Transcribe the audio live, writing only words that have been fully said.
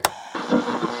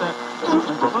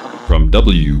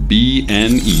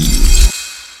WBNE.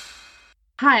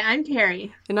 Hi, I'm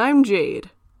Carrie. And I'm Jade.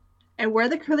 And we're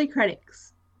the Curly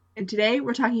Critics. And today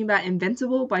we're talking about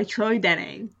Invincible by Troy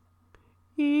Denning.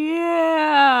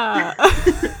 Yeah!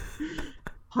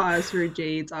 Pause for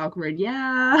Jade's awkward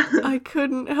yeah. I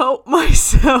couldn't help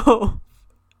myself.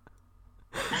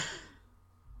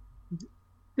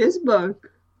 This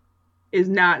book is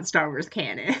not Star Wars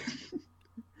canon.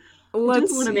 I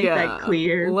just want to make that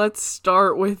clear. Let's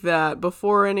start with that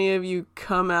before any of you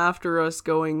come after us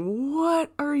going,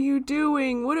 what are you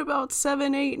doing? What about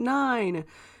 7, 8, 9?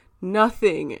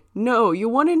 Nothing. No, you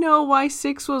want to know why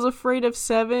 6 was afraid of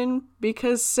 7?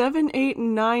 Because 7, 8,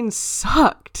 and 9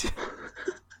 sucked.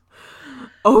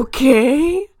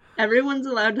 Okay? Everyone's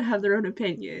allowed to have their own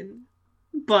opinion.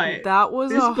 But that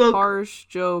was a harsh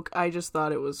joke. I just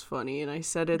thought it was funny, and I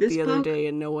said it the other day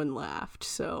and no one laughed,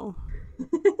 so...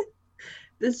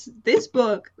 This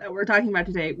book that we're talking about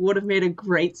today would have made a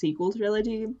great sequel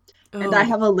trilogy. And I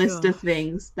have a list of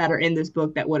things that are in this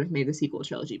book that would have made the sequel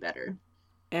trilogy better.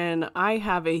 And I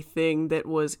have a thing that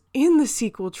was in the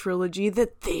sequel trilogy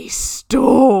that they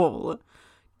stole.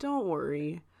 Don't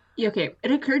worry. Okay,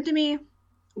 it occurred to me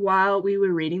while we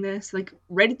were reading this, like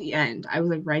right at the end, I was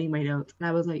like writing my notes and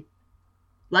I was like,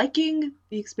 liking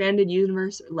the expanded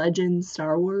universe, Legends,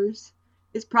 Star Wars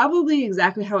is probably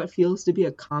exactly how it feels to be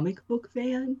a comic book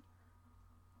fan.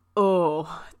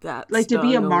 Oh, that's like to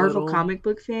be a Marvel comic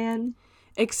book fan.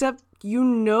 Except you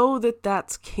know that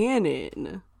that's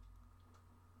canon.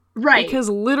 Right. Because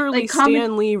literally like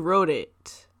Stan Lee wrote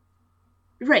it.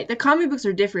 Right. The comic books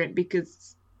are different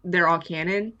because they're all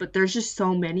canon, but there's just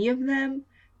so many of them,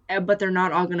 but they're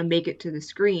not all going to make it to the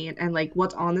screen. And like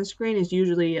what's on the screen is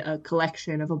usually a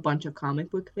collection of a bunch of comic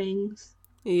book things.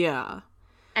 Yeah.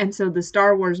 And so the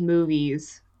Star Wars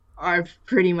movies are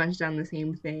pretty much done the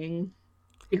same thing,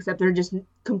 except they're just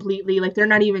completely, like, they're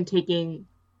not even taking,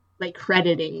 like,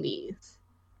 crediting these.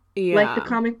 Yeah. Like the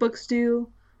comic books do.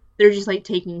 They're just, like,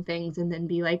 taking things and then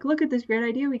be like, look at this great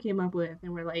idea we came up with.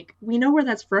 And we're like, we know where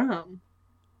that's from.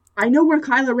 I know where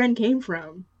Kylo Ren came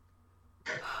from.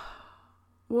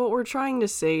 What we're trying to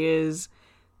say is,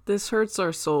 this hurts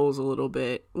our souls a little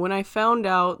bit. When I found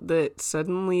out that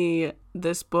suddenly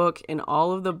this book and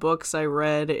all of the books I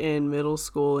read in middle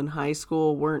school and high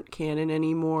school weren't canon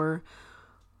anymore,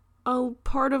 a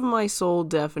part of my soul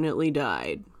definitely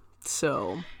died.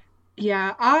 So.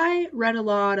 Yeah, I read a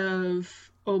lot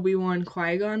of Obi-Wan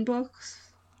Qui-Gon books.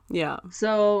 Yeah.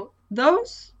 So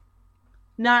those,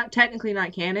 technically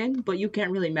not canon, but you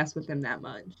can't really mess with them that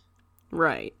much.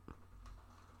 Right.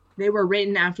 They were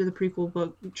written after the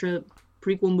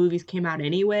prequel movies came out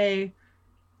anyway,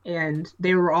 and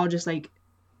they were all just like,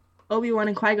 Obi-Wan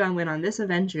and Qui-Gon went on this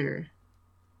adventure.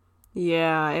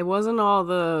 Yeah, it wasn't all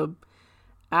the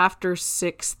after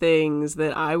 6 things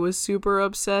that I was super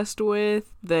obsessed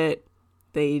with that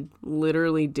they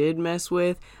literally did mess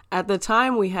with. At the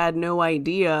time, we had no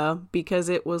idea because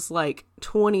it was like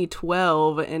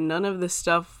 2012 and none of this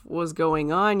stuff was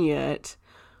going on yet.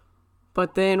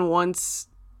 But then once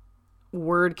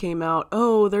word came out,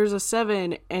 oh, there's a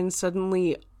 7, and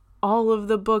suddenly all of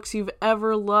the books you've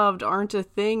ever loved aren't a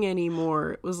thing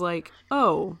anymore. It was like,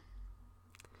 oh.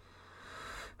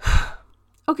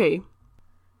 Okay.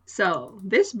 So,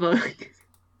 this book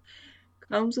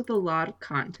comes with a lot of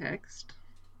context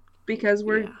because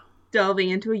we're delving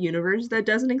into a universe that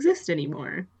doesn't exist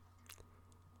anymore.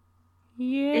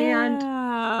 Yeah.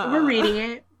 And we're reading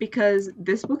it because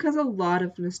this book has a lot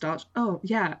of nostalgia. Oh,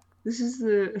 yeah.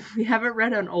 We haven't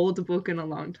read an old book in a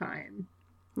long time.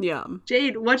 Yeah.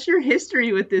 Jade, what's your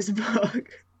history with this book?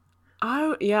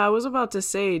 I was about to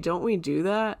say, don't we do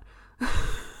that?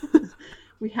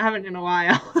 We haven't in a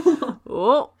while.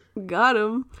 Oh, got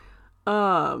him.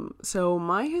 So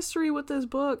my history with this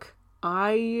book,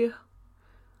 I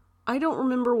don't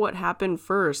remember what happened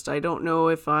first. I don't know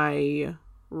if I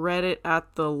read it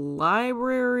at the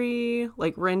library,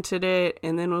 like rented it,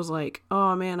 and then was like,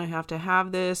 oh man, I have to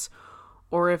have this.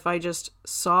 Or if I just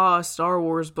saw a Star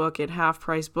Wars book at Half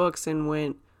Price Books and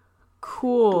went,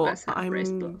 cool,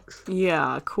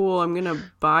 cool, I'm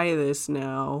gonna buy this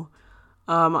now.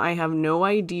 I have no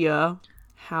idea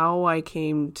how I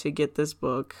came to get this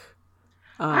book.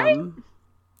 I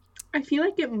feel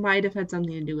like it might have had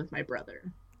something to do with my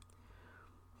brother.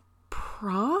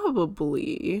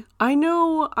 Probably. I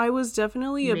know I was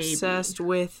definitely obsessed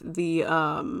with the,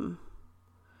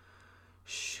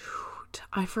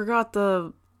 I forgot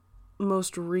the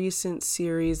most recent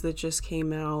series that just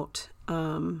came out.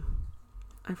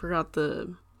 I forgot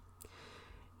the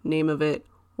name of it.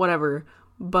 Whatever.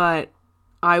 But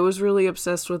I was really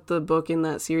obsessed with the book in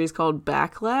that series called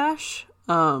Backlash.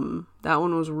 That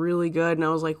one was really good, and I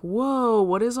was like, whoa,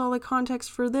 what is all the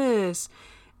context for this?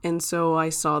 And so I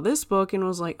saw this book and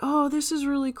was like, oh, this is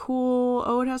really cool.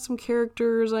 Oh, it has some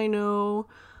characters I know.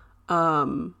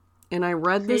 And I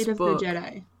read this book. Fate of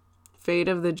the Jedi. Fate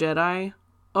of the Jedi.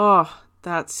 Oh,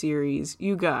 that series.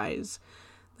 You guys.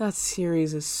 That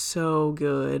series is so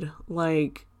good.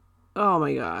 Like, oh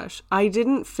my gosh. I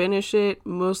didn't finish it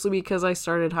mostly because I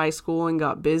started high school and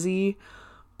got busy.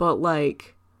 But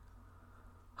like,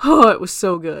 oh, it was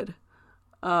so good.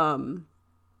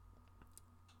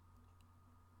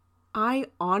 I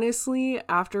honestly,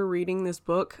 after reading this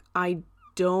book, I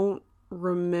don't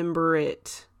remember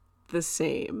it the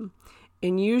same.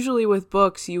 And usually with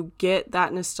books, you get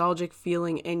that nostalgic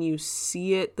feeling and you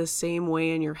see it the same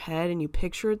way in your head and you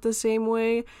picture it the same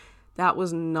way. That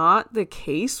was not the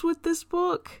case with this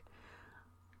book.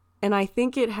 And I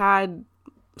think it had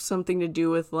something to do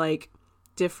with like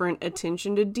different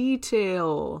attention to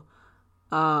detail,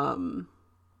 other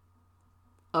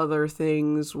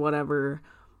things, whatever.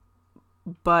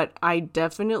 But I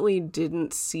definitely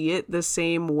didn't see it the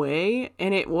same way.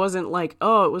 And it wasn't like,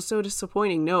 oh, it was so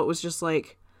disappointing. No, it was just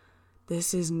like,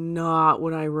 this is not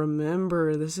what I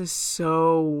remember. This is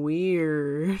so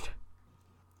weird.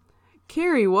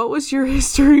 Carrie, what was your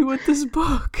history with this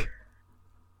book?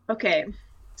 Okay,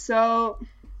 so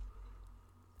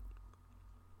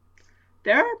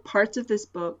there are parts of this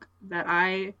book that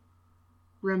I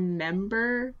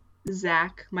remember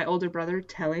Zach, my older brother,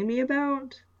 telling me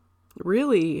about.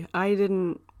 Really? I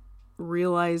didn't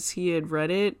realize he had read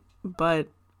it, but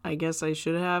I guess I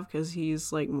should have because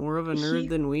he's like more of a nerd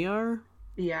than we are.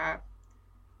 Yeah.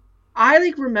 I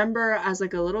like remember as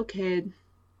like a little kid,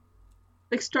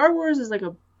 like Star Wars is like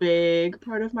a big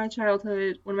part of my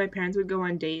childhood. When my parents would go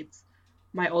on dates,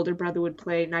 my older brother would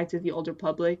play Knights of the Old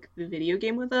Republic, the video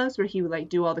game with us, where he would like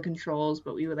do all the controls,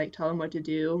 but we would like tell him what to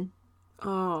do.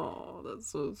 Oh,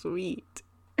 that's so sweet.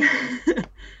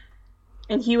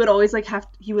 And he would always like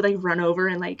he would like run over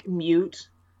and like mute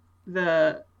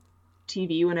the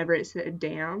TV whenever it said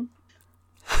damn.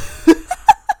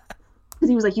 Because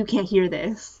he was like, you can't hear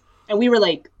this. And we were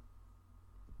like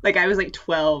I was like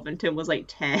 12 and Tim was like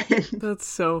 10. That's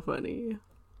so funny.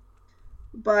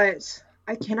 But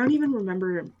I cannot even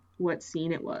remember what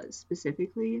scene it was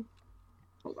specifically.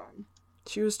 Hold on.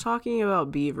 She was talking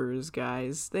about beavers,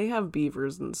 guys. They have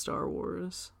beavers in Star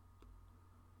Wars.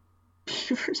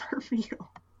 Beavers are real.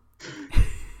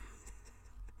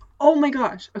 Oh my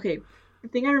gosh. Okay. The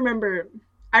thing I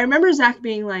remember Zach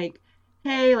being like,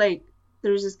 hey, like,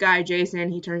 there's this guy,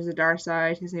 Jason, he turns to the dark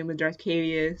side. His name was Darth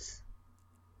Caedus.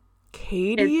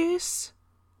 Caedus?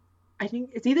 I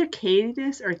think it's either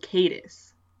Caedus or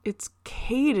Caedus. It's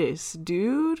Caedus,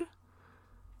 dude.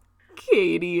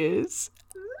 Caedus.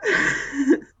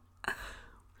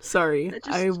 Sorry,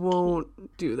 I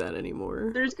won't do that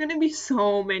anymore. There's gonna be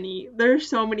so many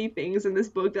things in this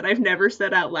book that I've never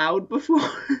said out loud before.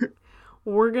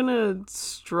 We're gonna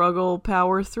struggle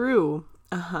power through.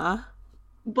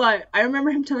 But I remember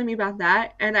him telling me about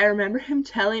that, and I remember him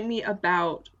telling me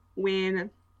about when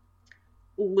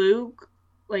Luke,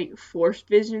 like, force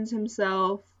visions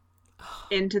himself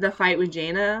into the fight with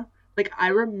Jaina. Like, I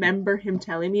remember him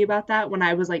telling me about that when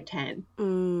I was, like, 10.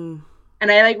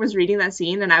 And I, like, was reading that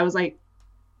scene, and I was, like,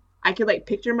 I could, like,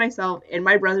 picture myself in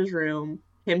my brother's room,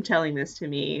 him telling this to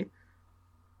me.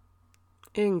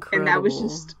 Incredible. And that was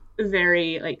just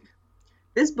very, like,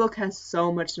 this book has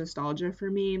so much nostalgia for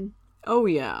me. Oh,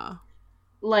 yeah.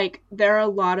 Like, there are a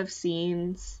lot of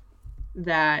scenes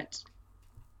that,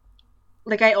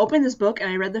 like, I opened this book,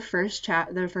 and I read the first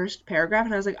paragraph,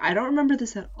 and I was like, I don't remember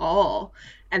this at all.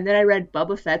 And then I read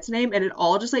Boba Fett's name, and it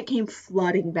all just, like, came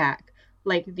flooding back.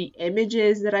 Like, the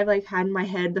images that I've, like, had in my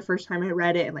head the first time I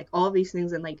read it, and, like, all of these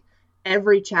things, and, like,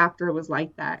 every chapter was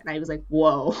like that, and I was like,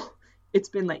 whoa, it's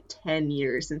been, like, 10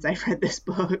 years since I've read this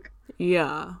book.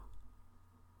 Yeah.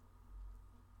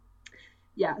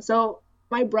 Yeah, so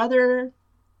my brother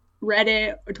read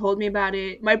it, or told me about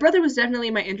it. My brother was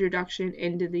definitely my introduction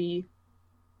into the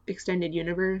extended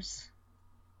universe.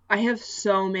 I have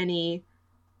so many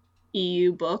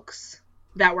EU books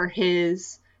that were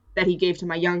his, that he gave to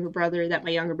my younger brother, that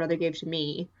my younger brother gave to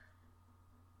me.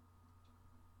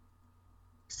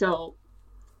 So,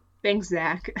 thanks,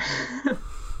 Zach.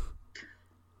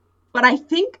 But I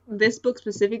think this book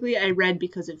specifically I read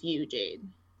because of you, Jade.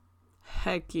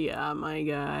 Heck yeah, my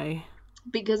guy.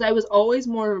 Because I was always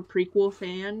more of a prequel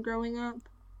fan growing up.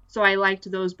 So I liked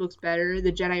those books better,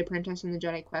 the Jedi Apprentice and the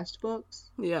Jedi Quest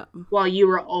books. Yeah. While you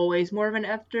were always more of an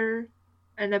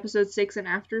episode 6 and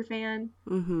after fan.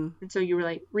 Mm-hmm. And so you were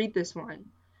like, read this one.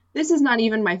 This is not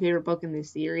even my favorite book in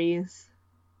this series.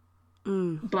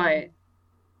 But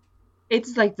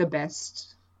it's like the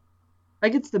best.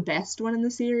 Like, it's the best one in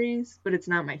the series, but it's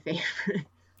not my favorite.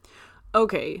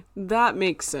 Okay, that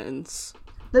makes sense.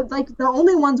 The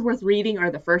only ones worth reading are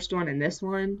the first one and this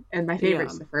one, and my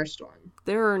favorite's the first one.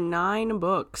 There are 9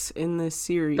 books in this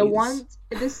series.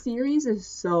 This series is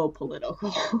so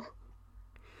political.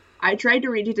 I tried to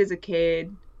read it as a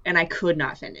kid, and I could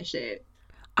not finish it.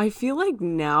 I feel like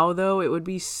now, though, it would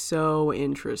be so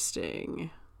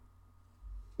interesting.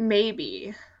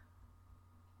 Maybe.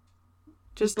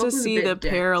 Just to see the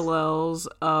parallels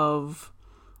of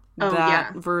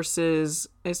that versus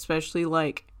especially,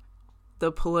 like,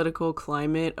 the political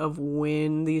climate of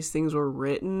when these things were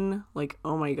written. Like,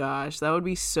 oh my gosh, that would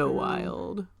be so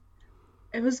wild.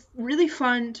 It was really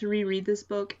fun to reread this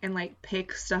book and, like,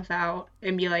 pick stuff out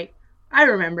and be like, I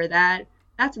remember that.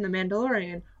 That's in The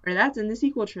Mandalorian, or that's in the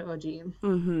sequel trilogy.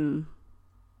 Mm-hmm.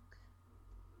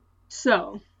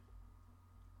 So,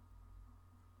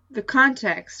 the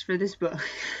context for this book.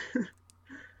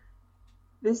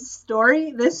 This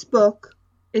book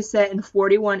is set in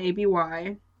 41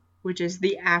 ABY, which is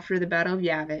after the Battle of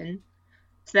Yavin.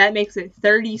 So that makes it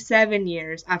 37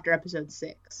 years after episode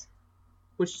 6,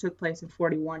 which took place in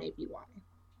 41 ABY.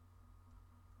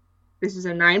 This is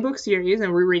a 9-book series,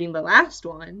 and we're reading the last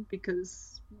one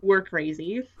because we're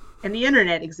crazy, and the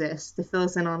internet exists to fill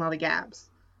us in on all the gaps.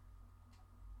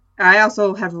 I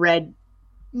also have read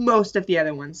most of the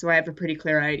other ones, so I have a pretty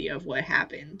clear idea of what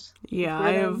happened. Yeah,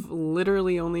 I have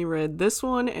literally only read this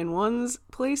one and ones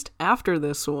placed after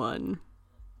this one.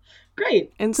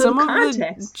 Great. And so some of the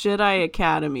Jedi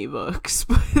Academy books,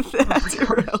 but that's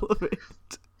irrelevant.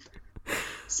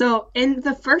 So, in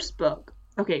the first book,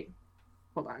 okay,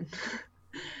 hold on.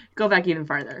 Go back even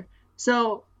farther.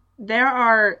 So, there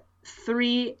are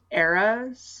 3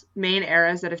 main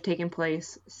eras that have taken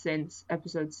place since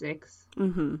episode 6.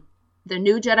 Mm-hmm. The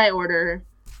New Jedi Order,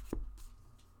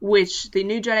 which the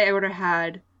New Jedi Order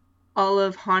had all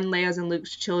of Han, Leia's, and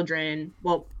Luke's children.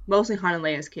 Well, mostly Han and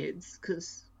Leia's kids,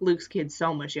 because Luke's kid's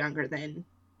so much younger than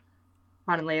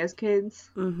Han and Leia's kids.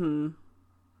 Mm-hmm.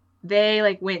 They,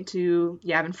 like, went to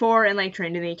Yavin 4 and, like,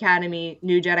 trained in the Academy,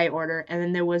 New Jedi Order, and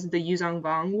then there was the Yuzong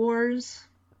Vong Wars,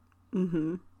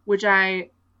 mm-hmm. which I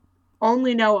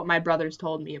only know what my brothers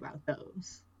told me about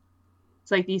those. It's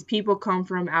like these people come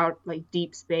from out, like,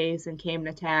 deep space and came and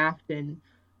attacked, and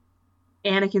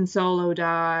Anakin Solo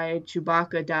died,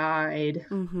 Chewbacca died.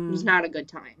 Mm-hmm. It was not a good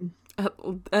time.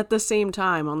 At the same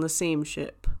time, on the same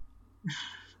ship.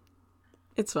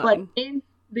 It's fine. But in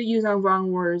the Yuzong Vong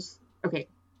Wars, okay,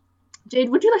 Jade,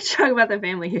 would you like to talk about the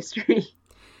family history?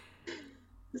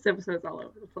 This episode's all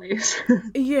over the place.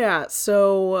 Yeah,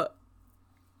 so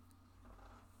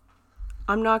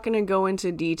I'm not going to go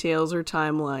into details or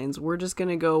timelines. We're just going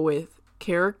to go with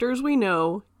characters we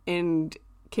know and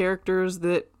characters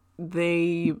that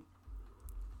they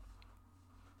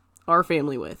are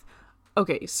family with.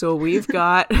 Okay, so we've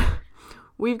got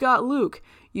Luke.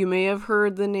 You may have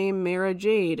heard the name Mara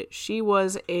Jade. She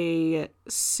was a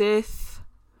Sith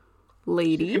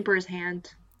lady. The Emperor's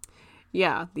Hand.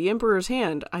 Yeah, the Emperor's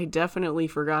Hand. I definitely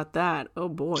forgot that. Oh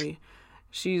boy.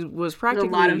 She was practically...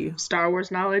 There's a lot of Star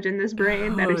Wars knowledge in this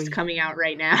brain that is coming out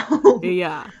right now.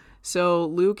 Yeah. So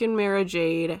Luke and Mara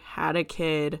Jade had a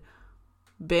kid,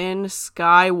 Ben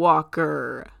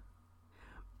Skywalker.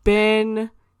 Ben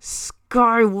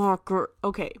Skywalker.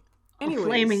 Okay. Anyways. A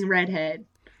flaming redhead.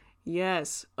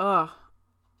 Yes. Ugh.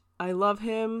 I love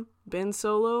him. Ben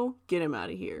Solo, get him out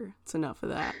of here. It's enough of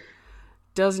that.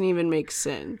 Doesn't even make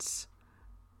sense.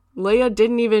 Leia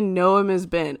didn't even know him as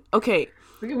Ben. Okay.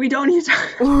 We don't need to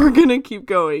talk. We're gonna keep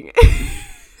going.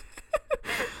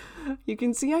 You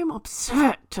can see I'm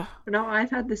upset. No, I've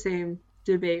had the same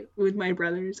debate with my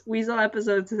brothers. We saw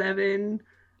episode 7.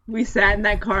 We sat in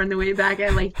that car on the way back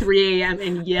at like 3 a.m.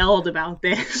 and yelled about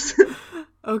this.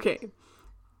 Okay.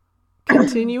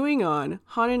 Continuing on,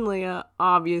 Han and Leia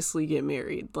obviously get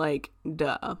married. Like,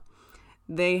 duh.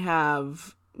 They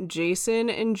have Jason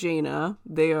and Jaina.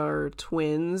 They are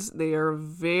twins. They are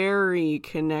very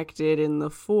connected in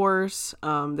the Force.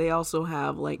 They also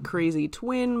have, like, crazy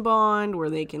twin bond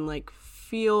where they can, like,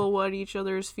 feel what each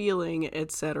other's feeling,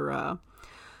 etc.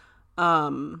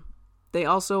 They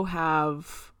also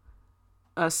have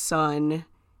a son,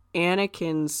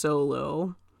 Anakin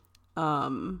Solo,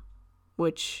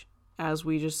 which, as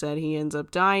we just said, he ends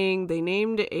up dying. They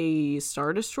named a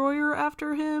Star Destroyer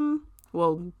after him.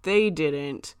 Well, they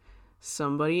didn't.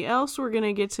 Somebody else we're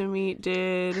gonna get to meet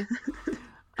did.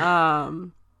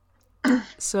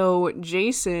 So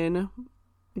Jason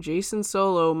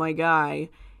Solo, my guy,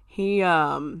 he,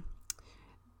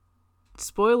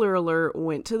 spoiler alert,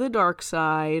 went to the dark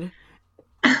side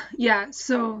Yeah,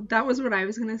 so that was what I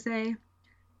was gonna say.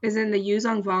 Is in the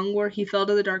Yuzong Vong War, he fell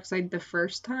to the dark side the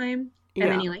first time, and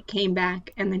then Yeah. he like came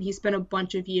back, and then he spent a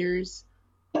bunch of years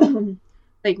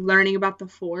like learning about the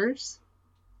Force,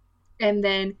 and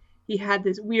then he had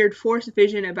this weird Force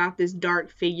vision about this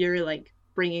dark figure like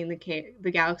bringing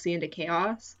the galaxy into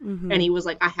chaos, and Mm-hmm. he was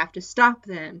like, I have to stop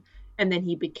them, and then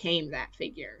he became that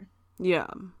figure, Yeah.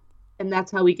 and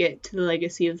that's how we get to the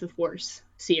Legacy of the Force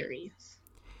series.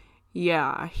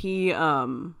 Yeah. He,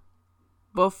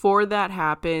 before that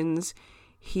happens,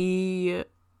 he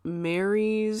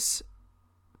marries.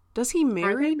 Does he Are they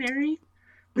marry? married?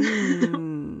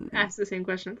 Mm. Ask the same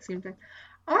question at the same time.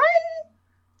 I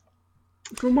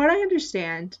From what I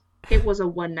understand, it was a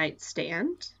one night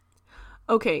stand.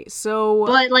 Okay, so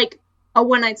But like a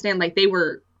one night stand, like they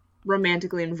were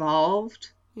romantically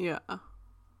involved yeah,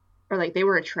 or like they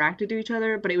were attracted to each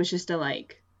other, but it was just a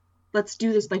like, let's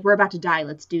do this, like we're about to die,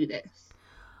 let's do this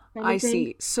kind I of thing.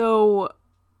 see. So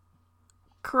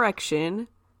correction,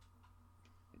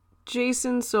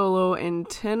 Jason Solo and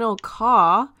Tenel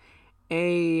Ka,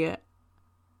 a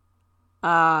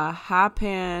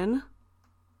Hapan,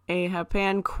 a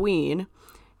Hapan queen.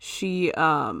 She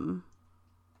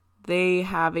they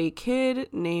have a kid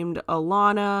named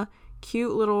Alana,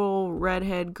 cute little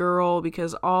redhead girl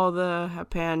because all the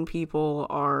Hapan people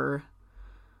are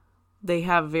they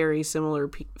have very similar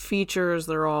features.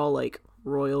 They're all like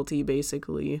royalty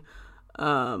basically.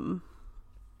 Um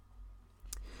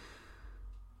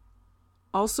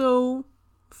Also,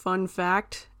 fun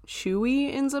fact,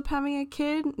 Chewie ends up having a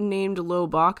kid named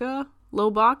Lobaka.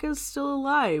 Lobaka's still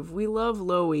alive. We love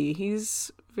Loey.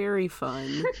 He's very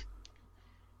fun.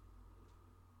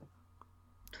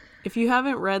 If you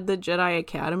haven't read the Jedi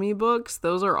Academy books,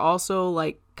 those are also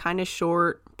like kind of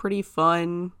short, pretty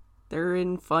fun. They're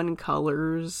in fun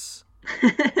colors.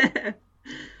 They're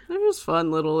just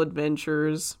fun little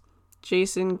adventures.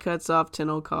 Jason cuts off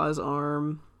Tenel Ka's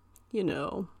arm, you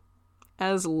know,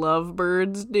 as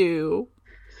lovebirds do.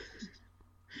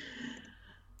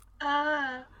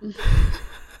 uh,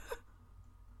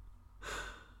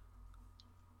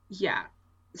 yeah.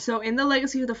 So in the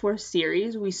Legacy of the Force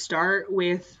series, we start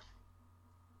with,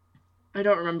 I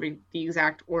don't remember the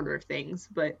exact order of things,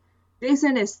 but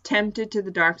Jason is tempted to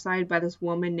the dark side by this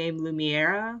woman named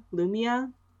Lumia,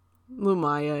 Lumaya,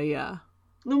 yeah.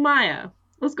 Lumaya.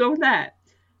 Let's go with that.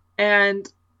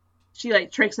 And she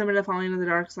like tricks him into falling to the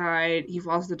dark side. He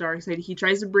falls to the dark side. He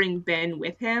tries to bring Ben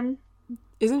with him,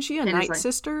 Isn't she a and is Night like,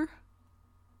 Sister?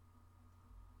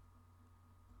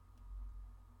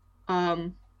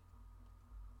 um,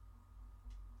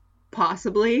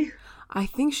 possibly. I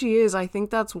think she is. I think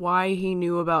that's why he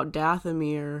knew about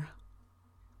Dathomir.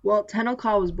 Well, Tenel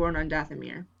Ka was born on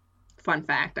Dathomir. Fun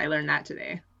fact, I learned that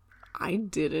today. I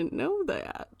didn't know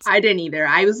that. I didn't either.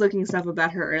 I was looking stuff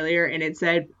about her earlier, and it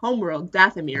said Homeworld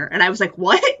Dathomir, and I was like,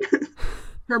 what?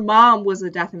 Her mom was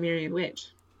a Dathomirian witch.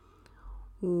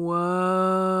 So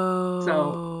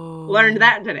learned Whoa.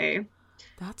 that today.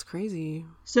 That's crazy.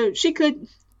 So she could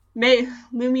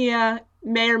Lumia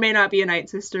may or may not be a Night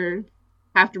Sister.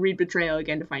 Have to read Betrayal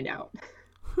again to find out.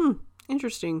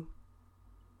 Interesting.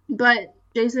 But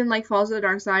Jason like falls to the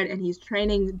dark side and he's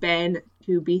training Ben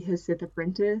to be his Sith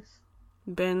apprentice.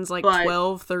 Ben's like But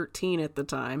 12, 13 at the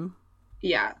time.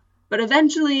 yeah. But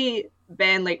eventually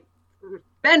Ben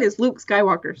is Luke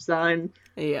Skywalker's son.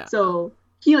 Yeah. So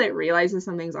he like realizes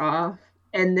something's off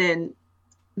and then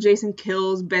Jason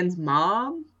kills Ben's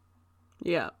mom.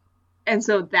 Yeah. And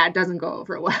so that doesn't go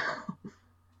over well.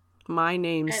 My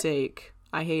namesake.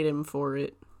 I hate him for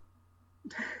it.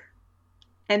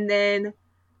 And then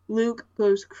Luke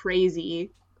goes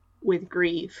crazy with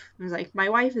grief. He's like, my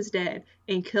wife is dead,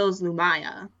 and kills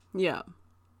Lumaya. Yeah.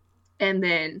 And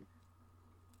then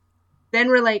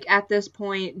we're like at this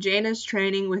point, Jaina's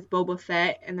training with Boba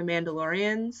Fett and the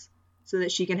Mandalorians so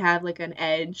that she can have like an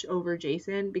edge over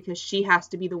Jason because she has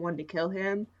to be the one to kill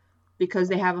him because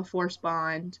they have a Force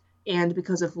bond and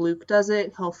because if Luke does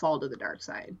it, he'll fall to the dark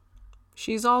side.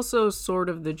 She's also sort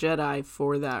of the Jedi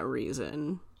for that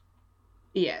reason.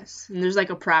 Yes, and there's like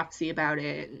a prophecy about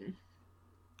it.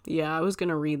 Yeah, I was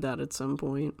gonna read that at some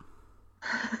point.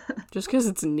 Just because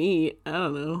it's neat. I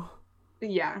don't know.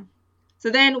 Yeah. So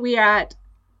then we at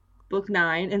Book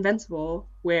 9, Invincible,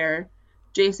 where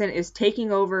Jason is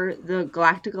taking over the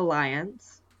Galactic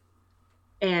Alliance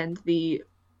and the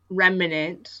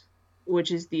Remnant,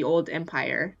 which is the old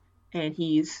Empire, and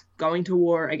he's going to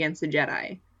war against the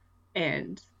Jedi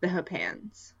and the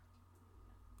Hapans.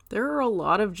 There are a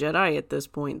lot of Jedi at this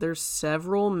point. There's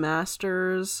several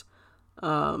masters,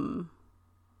 at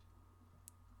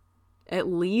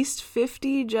least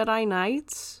 50 Jedi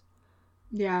Knights.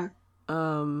 Yeah.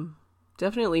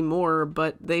 Definitely more,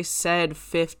 but they said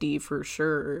 50 for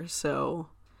sure, so.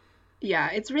 Yeah,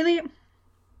 it's really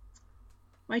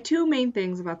my two main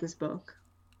things about this book.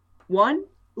 One,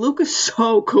 Luke is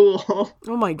so cool.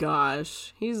 Oh my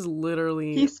gosh. He's He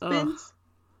literally, ugh. spends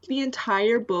the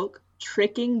entire book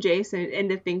tricking Jason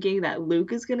into thinking that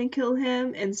Luke is gonna kill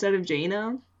him instead of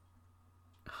Jaina.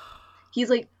 He's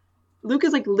like, Luke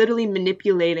is like literally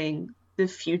manipulating the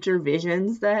future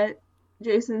visions that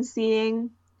Jason's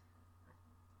seeing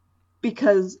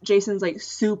because Jason's like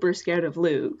super scared of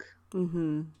Luke,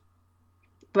 Mm-hmm.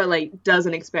 but like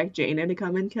doesn't expect Jaina to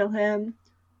come and kill him.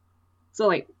 So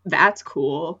like that's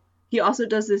cool. He also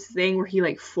does this thing where he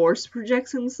like force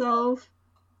projects himself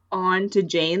onto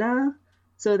Jaina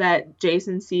so that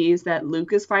Jason sees that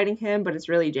Luke is fighting him, but it's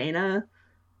really Jaina,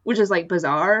 which is like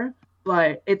bizarre,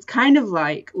 but it's kind of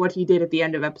like what he did at the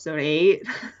end of episode 8,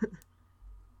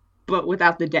 but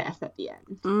without the death at the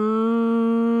end.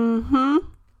 Mm-hmm.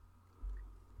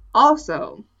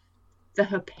 Also, the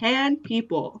Hapan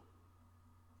people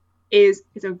is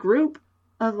a group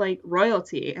of like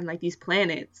royalty and like these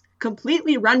planets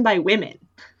completely run by women.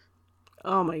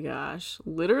 Oh my gosh. It's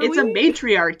Literally? a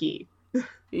matriarchy.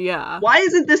 Yeah. Why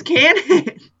isn't this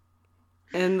canon?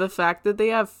 And the fact that they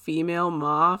have female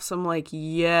moths, I'm like,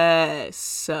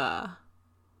 yes.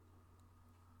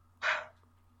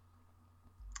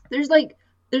 There's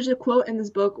a quote in this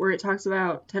book where it talks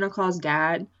about Tenokal's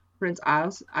dad, Prince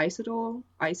Isolder,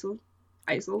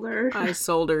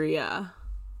 Isolder, yeah.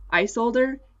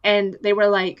 Isolder, and they were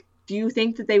like, "Do you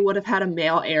think that they would have had a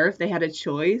male heir if they had a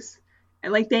choice?"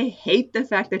 And like they hate the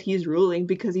fact that he's ruling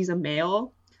because he's a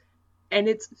male, and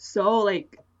it's so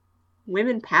like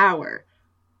women power.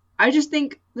 I just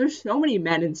think there's so many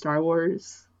men in Star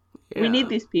Wars. We need Yeah.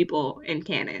 these people in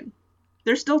canon.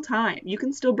 There's still time. You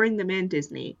can still bring them in,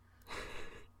 Disney.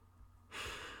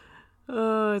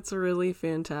 Oh, it's really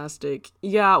fantastic.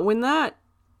 Yeah,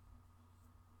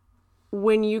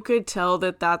 when you could tell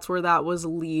that that's where that was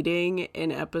leading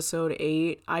in episode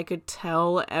 8, I could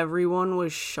tell everyone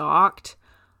was shocked.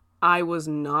 I was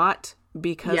not,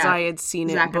 because Yeah, I had seen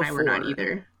Zach it and before. I were not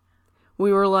either.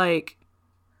 We were like,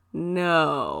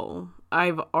 no,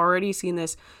 I've already seen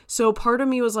this. So part of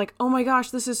me was like, oh my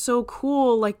gosh, this is so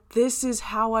cool. Like, this is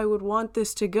how I would want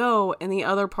this to go. And the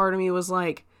other part of me was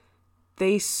like,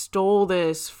 they stole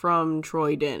this from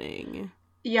Troy Denning.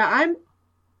 Yeah, I'm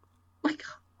like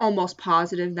almost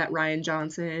positive that Rian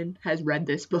Johnson has read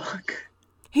this book.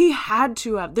 He had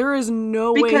to have. There is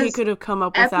no way he Because could have come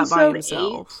up with that by episode 8,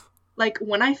 himself. like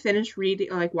when I finished reading,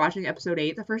 like watching episode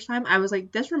 8 the first time, I was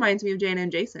like, this reminds me of Jaina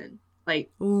and Jason.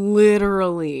 Like,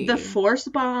 Literally. the Force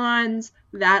bonds,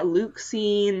 that Luke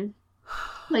scene,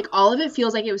 like all of it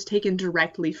feels like it was taken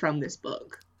directly from this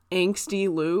book.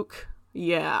 Angsty Luke.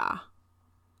 Yeah.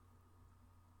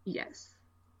 Yes.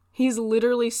 He's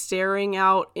literally staring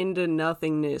out into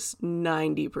nothingness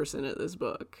 90% of this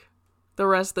book. The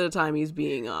rest of the time he's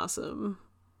being awesome.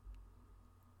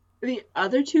 The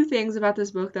other two things about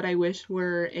this book that I wish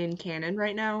were in canon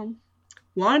right now.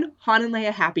 One, Han and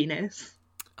Leia happiness.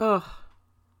 Ugh.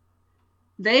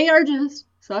 They are just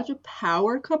such a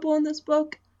power couple in this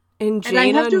book. And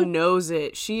Jaina knows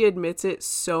it. She admits it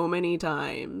so many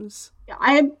times.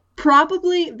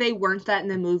 Probably they weren't that in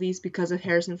the movies because of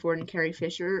Harrison Ford and Carrie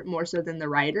Fisher more so than the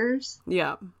writers.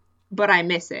 Yeah. But I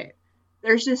miss it.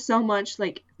 There's just so much,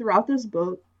 like, throughout this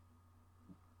book,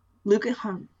 Luke and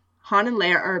Han and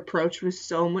Leia are approached with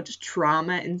so much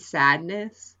trauma and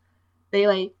sadness. They,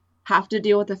 like, have to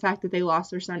deal with the fact that they lost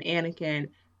their son Anakin,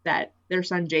 that their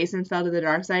son Jason fell to the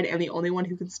dark side, and the only one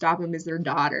who can stop him is their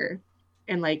daughter.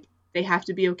 And, like, they have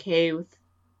to be okay with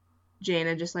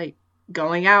Jaina just, like,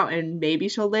 going out, and maybe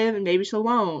she'll live and maybe she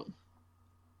won't.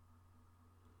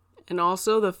 And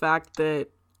also the fact that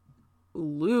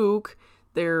Luke,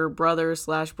 their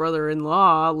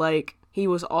brother/brother-in-law, like, he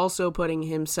was also putting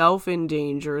himself in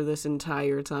danger this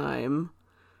entire time.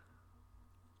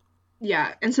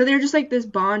 Yeah, and so they're just like this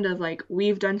bond of like,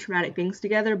 we've done traumatic things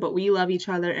together, but we love each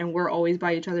other and we're always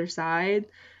by each other's side.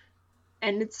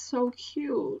 And it's so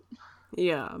cute.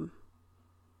 Yeah.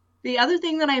 The other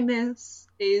thing that I miss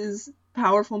is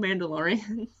powerful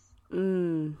Mandalorians.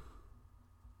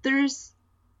 There's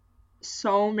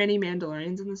so many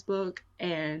Mandalorians in this book,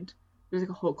 and there's like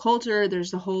a whole culture,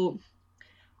 there's the whole...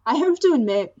 I have to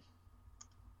admit,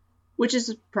 which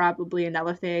is probably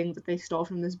another thing that they stole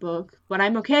from this book, but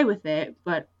I'm okay with it,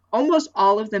 but almost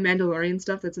all of the Mandalorian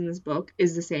stuff that's in this book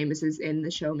is the same as is in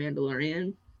the show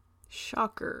Mandalorian.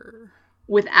 Shocker.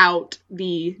 Without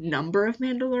the number of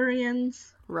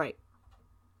Mandalorians. Right.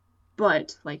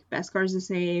 But like Beskar's the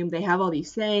same. They have all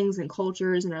these sayings and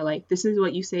cultures and are like, this is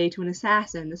what you say to an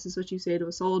assassin, this is what you say to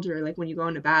a soldier, like when you go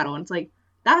into battle. And it's like,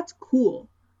 that's cool.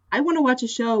 I want to watch a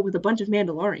show with a bunch of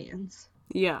Mandalorians.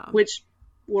 Yeah. Which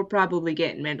we'll probably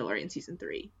get in Mandalorian season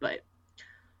 3, but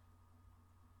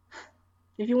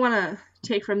if you want to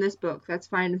take from this book, that's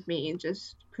fine with me.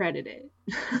 Just credit it.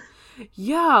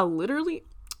 Yeah, literally.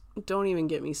 Don't even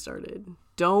get me started.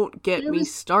 Don't get me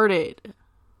started.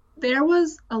 There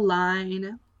was a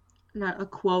line, not a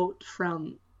quote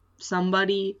from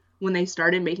somebody when they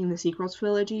started making the sequel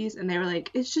trilogies, and they were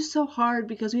like, it's just so hard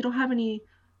because we don't have any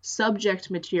subject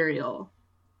material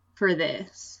for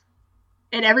this.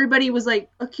 And everybody was like,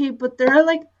 okay, but there are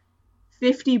like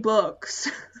 50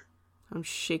 books. I'm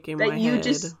shaking my head. That you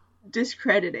just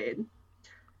discredited.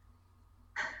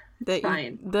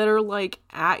 That are like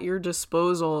at your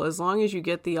disposal as long as you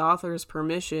get the author's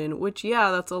permission, which,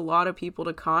 yeah, that's a lot of people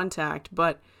to contact,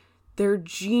 but they're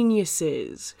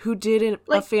geniuses who did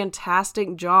a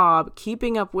fantastic job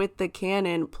keeping up with the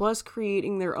canon plus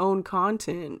creating their own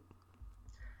content.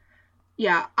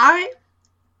 Yeah, I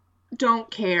don't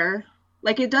care.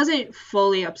 Like, it doesn't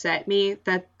fully upset me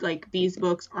that, like, these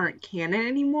books aren't canon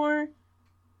anymore.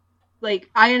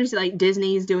 Like, I understand, like,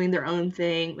 Disney's doing their own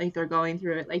thing, like, they're going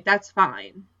through it, like, that's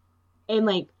fine. And,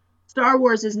 like, Star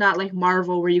Wars is not like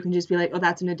Marvel where you can just be like, oh,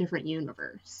 that's in a different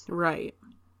universe. Right.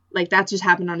 Like, that just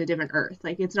happened on a different Earth.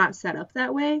 Like, it's not set up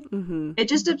that way. Mm-hmm. It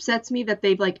just upsets me that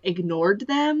they've, like, ignored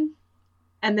them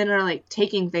and then are, like,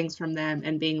 taking things from them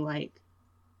and being like,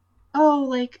 oh,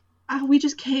 like, we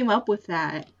just came up with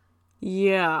that.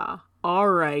 Yeah, all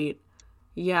right.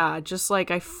 Yeah, just like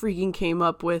I freaking came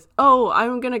up with, oh,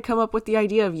 I'm gonna come up with the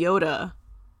idea of Yoda.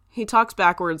 He talks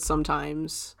backwards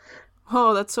sometimes.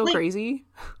 Oh, that's so crazy.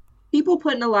 People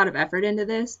put in a lot of effort into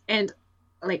this, and,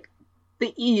 like,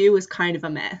 the EU is kind of a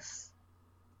mess.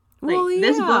 Like, well,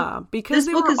 yeah, because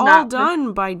they were all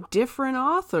done by different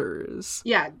authors.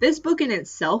 Yeah, this book in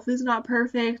itself is not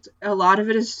perfect. A lot of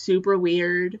it is super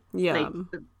weird. Yeah.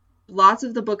 Like, lots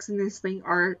of the books in this thing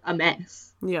are a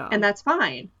mess. Yeah. And that's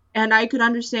fine. And I could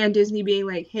understand Disney being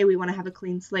like, hey, we want to have a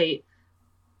clean slate.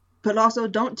 But also,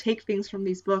 don't take things from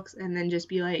these books and then just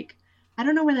be like, I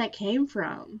don't know where that came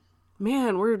from.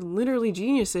 Man, we're literally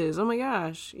geniuses. Oh my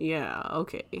gosh. Yeah,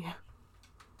 okay.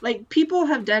 Like, people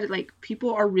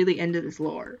are really into this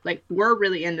lore. Like, we're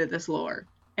really into this lore.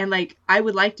 And, like, I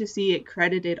would like to see it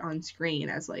credited on screen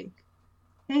as, like,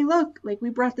 hey, look, like, we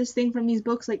brought this thing from these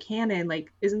books, like, canon.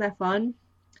 Like, isn't that fun?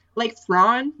 Like,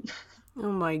 Thrawn.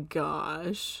 Oh my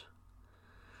gosh.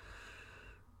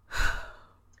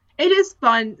 It is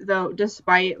fun, though,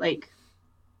 despite, like,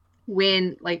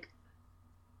 when, like,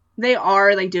 they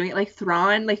are, like, doing it. Like,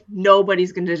 Thrawn, like,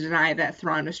 nobody's going to deny that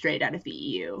Thrawn was straight out of the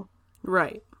EU.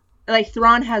 Right. Like,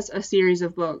 Thrawn has a series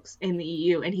of books in the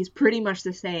EU, and he's pretty much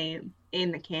the same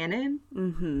in the canon.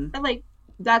 Mm-hmm. And, like,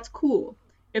 that's cool.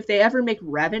 If they ever make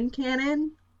Revan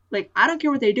canon, like, I don't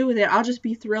care what they do with it. I'll just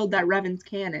be thrilled that Revan's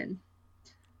canon.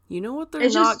 You know what they're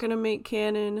not going to make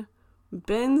canon?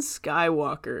 Ben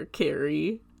Skywalker,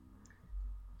 Carrie.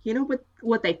 You know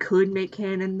what they could make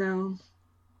canon, though?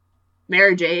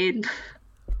 Mara Jade.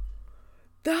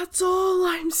 That's all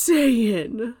I'm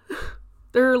saying.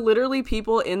 There are literally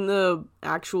people in the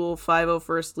actual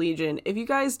 501st Legion. If you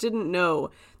guys didn't know,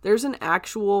 there's an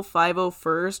actual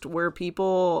 501st where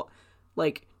people,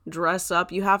 like, dress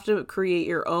up. You have to create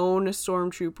your own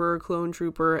stormtrooper, clone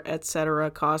trooper,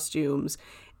 etc. costumes.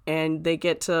 And they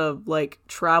get to, like,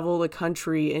 travel the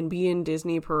country and be in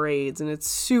Disney parades. And it's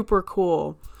super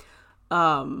cool.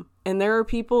 And there are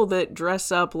people that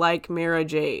dress up like Mara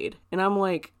Jade. And I'm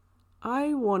like,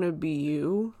 I want to be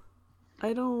you.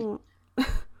 I don't...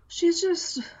 She's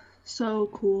just so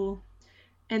cool.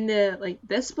 And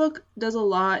this book does a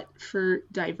lot for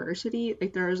diversity.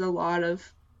 Like, there's a lot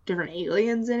of different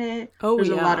aliens in it. Oh, there's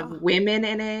yeah. a lot of women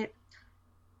in it.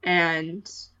 And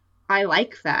I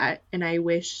like that. And I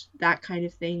wish that kind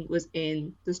of thing was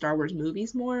in the Star Wars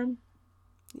movies more.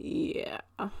 Yeah.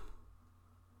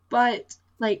 But,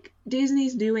 like,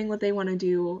 Disney's doing what they want to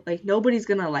do. Like, nobody's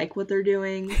gonna like what they're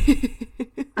doing.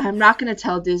 I'm not gonna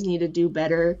tell Disney to do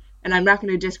better. And I'm not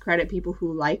going to discredit people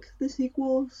who like the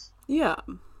sequels. Yeah.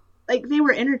 Like, they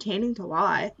were entertaining to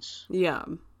watch. Yeah.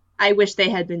 I wish they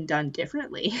had been done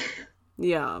differently.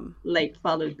 Yeah. Like,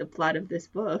 followed the plot of this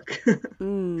book.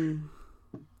 Mm.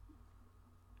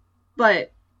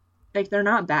 But, like, they're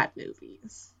not bad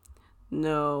movies.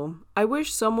 No. I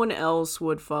wish someone else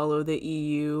would follow the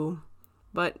EU.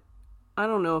 But I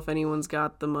don't know if anyone's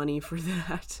got the money for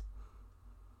that.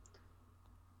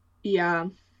 Yeah.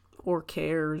 Or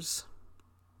cares.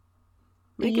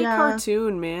 Make a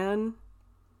cartoon, man.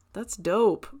 That's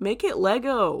dope. Make it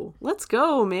Lego. Let's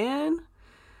go, man.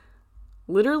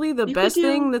 Literally the best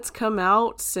thing that's come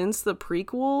out since the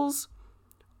prequels.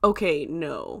 Okay,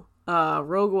 no.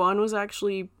 Rogue One was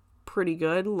actually pretty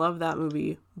good. Love that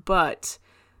movie. But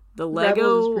the Lego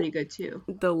Rebels was pretty good too.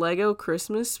 The Lego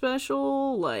Christmas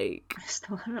special, like, I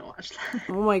still haven't watched that.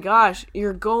 Oh my gosh,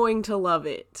 you're going to love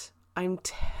it. I'm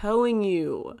telling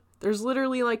you. There's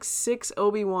literally like 6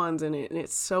 Obi-Wans in it, and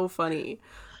it's so funny.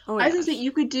 Oh my gosh. I was gonna say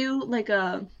you could do like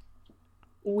a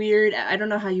weird, I don't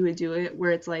know how you would do it,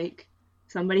 where it's like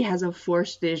somebody has a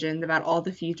forced vision about all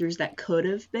the futures that could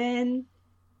have been,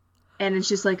 and it's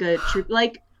just like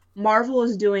like Marvel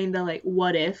is doing the like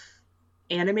what if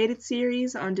animated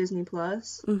series on Disney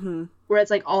Plus, where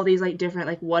it's like all these like different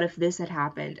like what if this had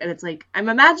happened, and it's like I'm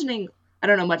imagining, I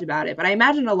don't know much about it, but I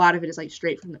imagine a lot of it is like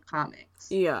straight from the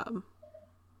comics. Yeah.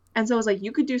 And so it's like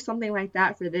you could do something like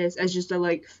that for this as just a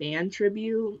like fan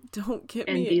tribute. Don't get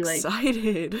me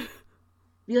excited.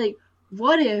 Be like,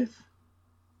 what if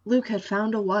Luke had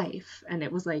found a wife and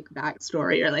it was like that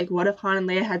story, or like what if Han and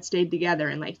Leia had stayed together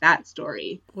and like that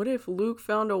story. What if Luke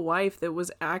found a wife that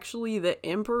was actually the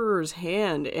Emperor's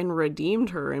hand and redeemed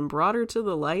her and brought her to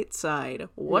the light side?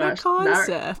 What a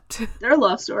concept. Their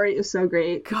love story is so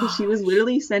great because she was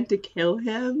literally sent to kill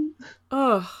him.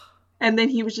 Ugh. And then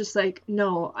he was just like,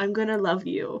 no, I'm gonna love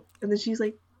you. And then she's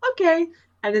like, okay.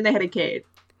 And then they had a kid.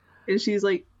 And she's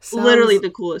like literally the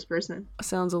coolest person.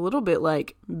 Sounds a little bit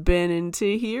like Ben and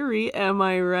Tahiri, am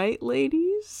I right,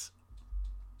 ladies?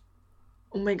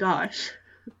 Oh my gosh.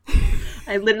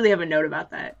 I literally have a note about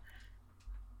that.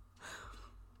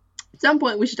 At some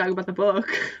point we should talk about the book.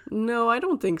 No, I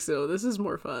don't think so. This is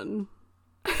more fun.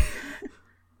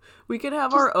 We could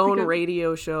have our own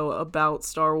radio show about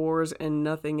Star Wars and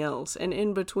nothing else. And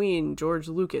in between, George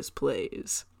Lucas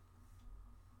plays.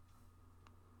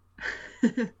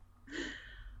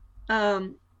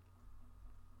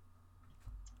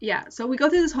 Yeah, so we go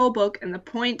through this whole book, and the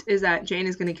point is that Jane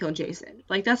is going to kill Jason.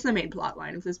 Like, that's the main plot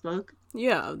line of this book.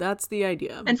 Yeah, that's the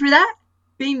idea. And for that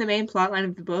being the main plot line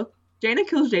of the book, Jaina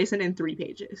kills Jason in 3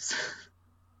 pages.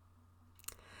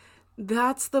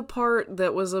 That's the part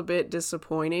that was a bit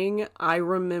disappointing. I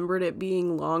remembered it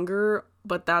being longer,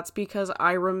 but that's because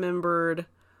I remembered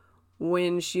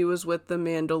when she was with the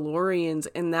Mandalorians,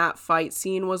 and that fight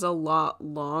scene was a lot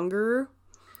longer.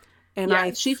 And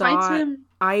yeah, she fights him.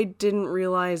 I didn't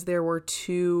realize there were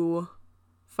 2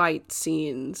 fight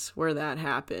scenes where that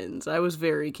happens. I was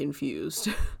very confused.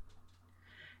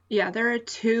 Yeah, there are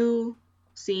 2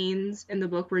 scenes in the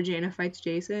book where Jaina fights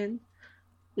Jason.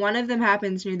 One of them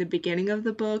happens near the beginning of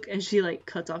the book, and she like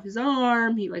cuts off his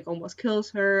arm. He like almost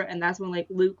kills her, and that's when like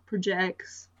Luke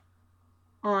projects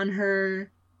on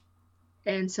her.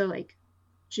 And so like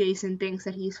Jason thinks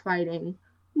that he's fighting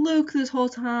Luke this whole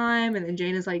time, and then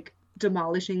Jaina's like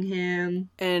demolishing him.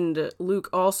 And Luke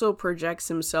also projects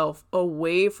himself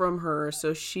away from her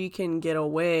so she can get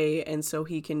away and so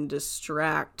he can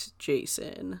distract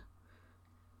Jason.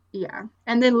 Yeah.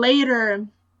 And then later,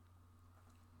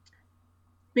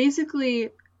 basically,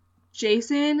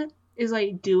 Jason is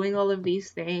like doing all of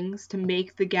these things to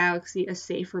make the galaxy a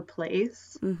safer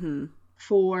place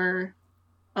for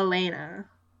Alana,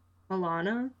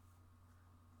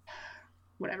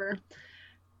 whatever,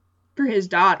 for his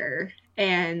daughter.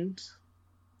 And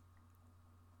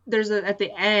there's at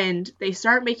the end, they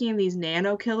start making these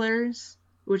nano killers,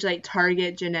 which like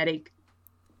target genetic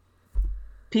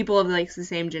people of like the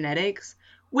same genetics,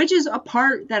 which is a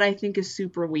part that I think is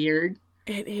super weird.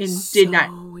 It is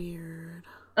so weird.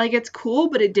 Like, it's cool,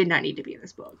 but it did not need to be in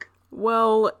this book.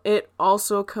 Well, it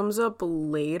also comes up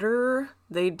later.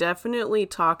 They definitely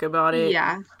talk about it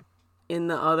in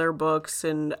the other books,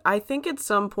 and I think at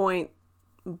some point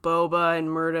Boba and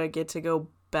Murda get to go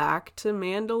back to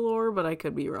Mandalore, but I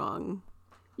could be wrong.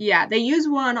 Yeah, they use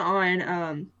one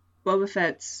on Boba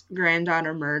Fett's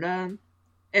granddaughter Murda,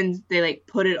 and they like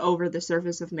put it over the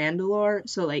surface of Mandalore,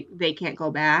 so like they can't go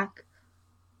back.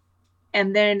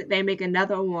 And then they make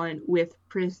another one with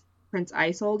Prince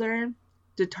Isolder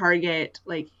to target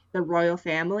like the royal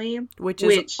family, which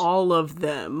is all of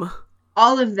them.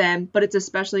 All of them, but it's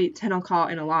especially Tenel Ka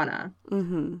and Alana.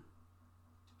 And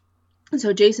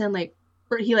so Jason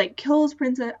he kills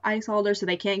Prince Isolder so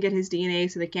they can't get his DNA,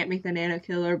 so they can't make the nano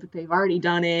killer, but they've already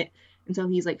done it. And so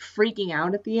he's like freaking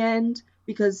out at the end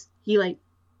because he like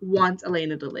wants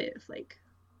Elena to live. Like,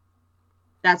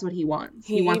 that's what he wants.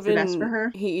 He wants the best for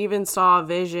her. He even saw a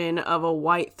vision of a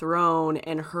white throne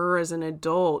and her as an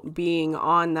adult being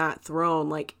on that throne,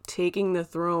 like taking the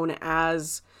throne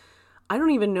as, I don't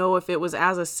even know if it was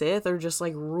as a Sith or just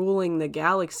like ruling the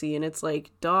galaxy. And it's like,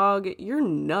 dog, you're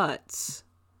nuts.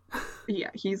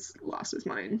 Yeah, he's lost his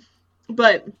mind.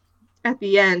 But at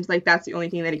the end, like, that's the only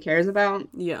thing that he cares about.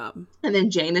 Yeah. And then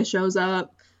Jaina shows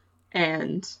up,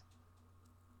 and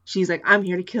she's like, I'm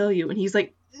here to kill you. And he's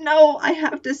like, no, I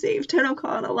have to save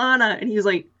Tenoka and Alana. And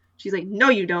she's like, no,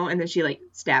 you don't. And then she, like,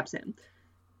 stabs him.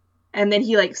 And then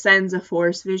he, like, sends a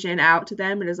force vision out to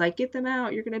them and is like, get them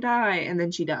out, you're gonna die. And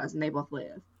then she does, and they both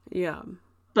live. Yeah.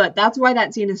 But that's why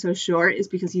that scene is so short, is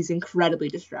because he's incredibly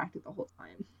distracted the whole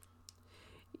time.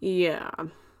 Yeah.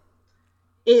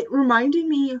 It reminded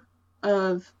me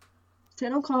of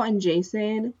Tenoka and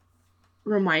Jason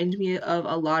remind me of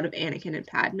a lot of Anakin and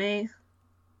Padme.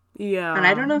 Yeah. And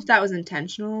I don't know if that was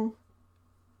intentional,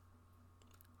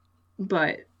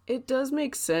 but it does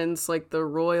make sense, like the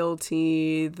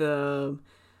royalty, the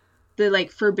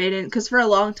like forbidden, because for a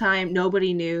long time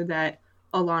nobody knew that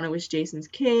Alana was Jason's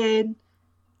kid.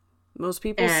 Most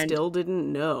people still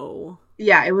didn't know.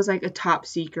 Yeah, it was like a top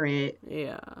secret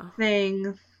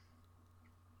thing.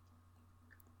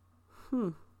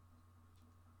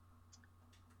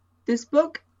 This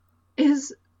book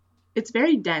it's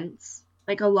very dense.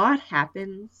 Like, a lot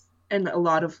happens, and a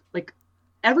lot of, like,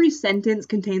 every sentence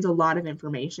contains a lot of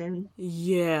information.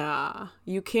 Yeah.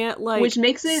 You can't, like, which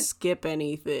makes it skip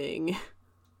anything.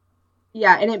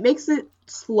 Yeah, and it makes it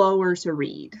slower to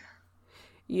read.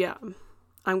 Yeah.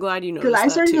 I'm glad you noticed that, because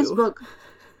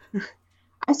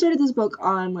I started this book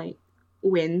on, like,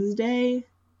 Wednesday.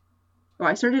 Well,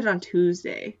 I started on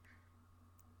Tuesday.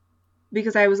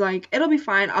 Because I was like, it'll be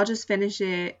fine. I'll just finish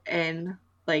it, and,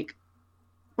 like,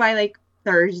 by, like,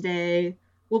 Thursday,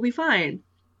 we'll be fine.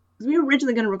 Because we were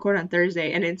originally going to record on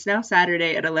Thursday, and it's now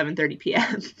Saturday at 11:30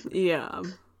 p.m. Yeah.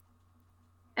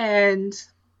 And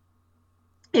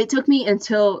it took me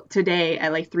until today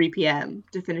at, like, 3 p.m.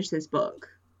 to finish this book.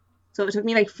 So it took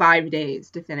me, like, 5 days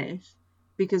to finish.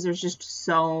 Because it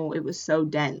was so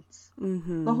dense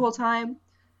the whole time.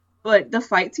 But the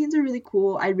fight scenes are really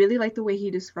cool. I really like the way he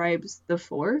describes the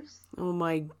Force. Oh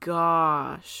my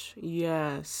gosh.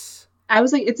 Yes. I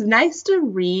was like, it's nice to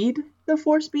read the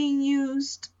Force being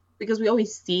used, because we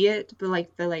always see it, but,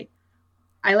 like,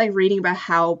 I like reading about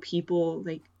how people,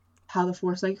 like, how the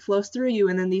Force, like, flows through you,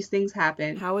 and then these things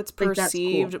happen. How it's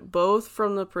perceived, cool. Both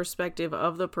from the perspective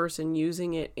of the person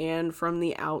using it and from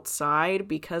the outside,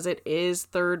 because it is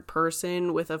third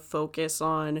person with a focus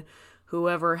on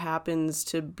whoever happens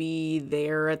to be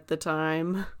there at the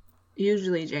time.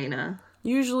 Usually Jaina.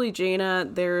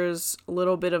 There's a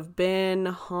little bit of Ben,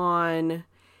 Han,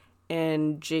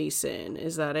 and Jason.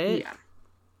 Is that it? Yeah.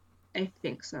 I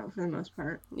think so, for the most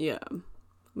part. Yeah.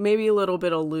 Maybe a little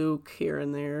bit of Luke here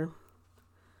and there.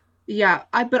 Yeah,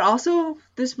 but also,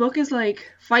 this book is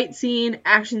like, fight scene,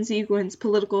 action sequence,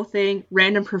 political thing,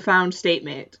 random profound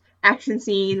statement. Action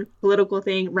scene, political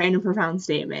thing, random profound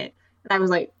statement. And I was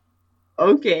like,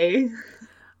 okay.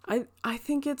 I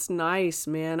think it's nice,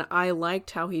 man. I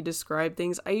liked how he described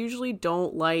things. I usually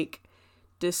don't like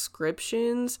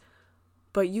descriptions,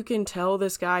 but you can tell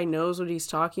this guy knows what he's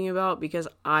talking about, because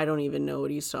I don't even know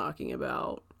what he's talking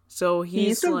about. So he's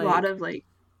used a lot of, like,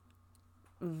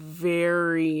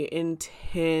 very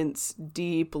intense,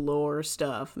 deep lore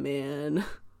stuff, man.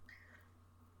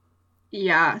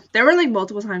 Yeah, there were, like,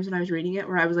 multiple times when I was reading it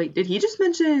where I was like, did he just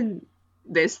mention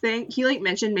this thing? He, like,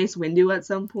 mentioned Mace Windu at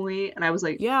some point, and I was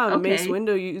like, yeah, okay. Mace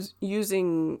Windu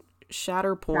using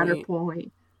Shatterpoint.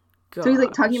 Gosh. So he's,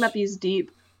 like, talking about these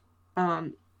deep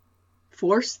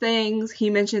Force things. He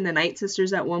mentioned the Night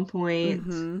Sisters at one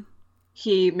point.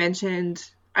 He mentioned,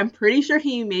 I'm pretty sure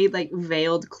he made, like,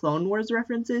 veiled Clone Wars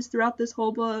references throughout this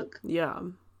whole book. Yeah.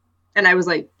 And I was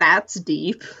like, that's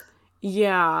deep.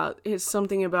 Yeah, it's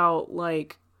something about,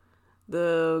 like,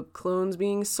 the clones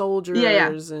being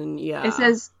soldiers. And it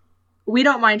says, we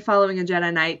don't mind following a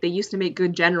Jedi Knight. They used to make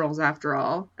good generals after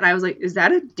all. And I was like, is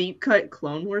that a deep cut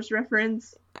Clone Wars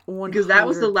reference? 100%, because that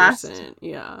was the last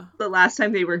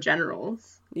time they were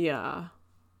generals. Yeah.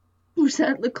 Who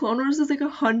said the Clone Wars is like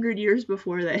 100 years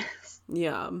before this?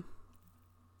 Yeah.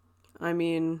 I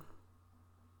mean,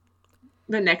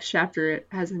 the next chapter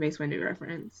has the Mace Windu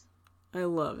reference. I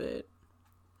love it.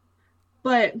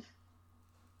 But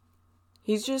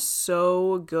he's just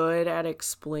so good at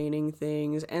explaining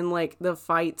things, and, like, the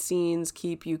fight scenes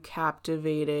keep you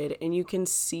captivated, and you can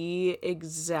see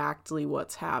exactly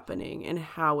what's happening and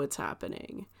how it's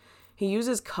happening. He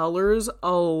uses colors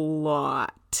a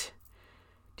lot.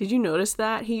 Did you notice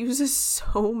that? He uses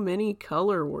so many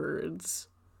color words.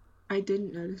 I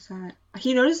didn't notice that.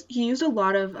 He used a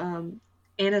lot of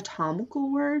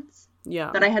anatomical words.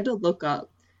 Yeah. That I had to look up.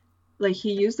 Like,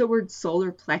 he used the word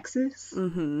solar plexus.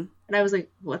 Mm-hmm. And I was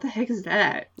like, what the heck is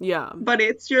that? Yeah. But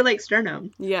it's your, like,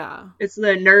 sternum. Yeah. It's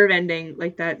the nerve ending,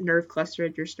 like, that nerve cluster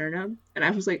at your sternum. And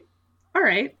I was like, all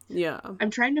right. Yeah. I'm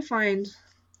trying to find...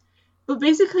 But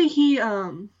basically,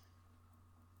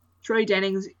 Troy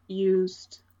Dennings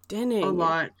used a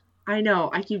lot. I know,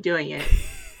 I keep doing it.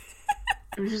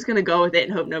 I'm just gonna go with it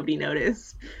and hope nobody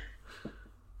noticed.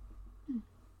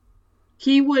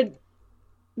 He would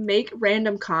make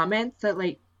random comments that,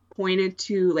 like, pointed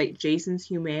to, like, Jason's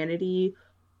humanity,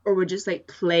 or would just, like,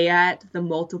 play at the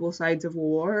multiple sides of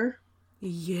war.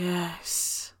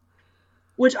 Yes.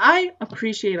 Which I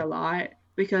appreciate a lot,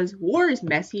 because war is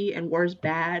messy and war is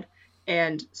bad,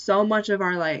 and so much of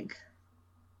our, like,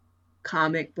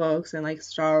 comic books and, like,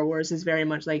 Star Wars is very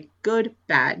much, like, good,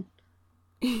 bad.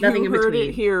 Nothing in between. You heard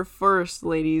it here first,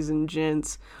 ladies and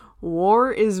gents.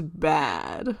 War is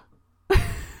bad.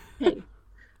 Hey.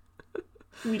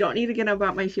 We don't need to get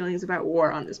about my feelings about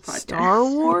war on this podcast. Star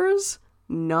Wars?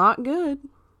 Not good.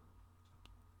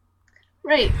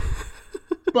 Right.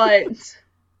 But...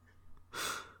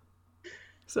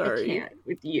 Sorry. I can't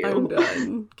with you. I'm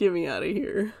done. Get me out of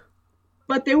here.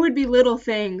 But there would be little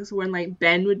things when, like,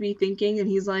 Ben would be thinking, and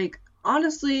he's like,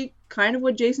 honestly, kind of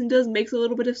what Jason does makes a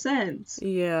little bit of sense.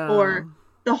 Yeah. Or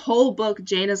the whole book,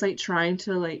 Jaina's, like, trying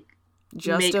to, like,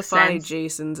 justify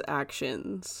Jason's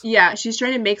actions. Yeah, she's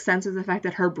trying to make sense of the fact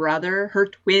that her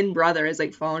twin brother, is,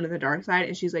 like, fallen to the dark side,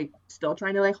 and she's, like, still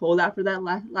trying to, like, hold out for that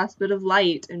last bit of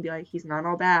light and be like, he's not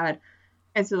all bad.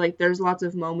 And so, like, there's lots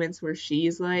of moments where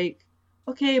she's like,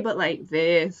 okay, but, like,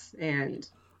 this, and...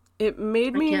 It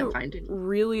made me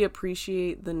really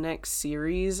appreciate the next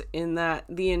series, in that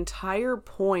the entire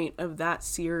point of that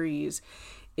series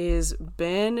is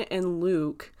Ben and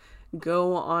Luke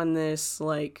go on this,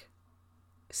 like,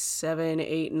 7,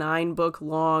 8, 9 book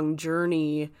long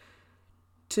journey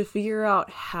to figure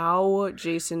out how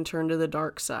Jason turned to the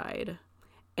dark side.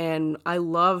 And I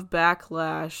love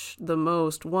Backlash the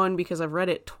most, one, because I've read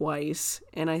it twice,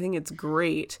 and I think it's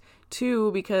great.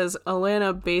 2, because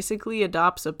Alana basically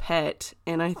adopts a pet,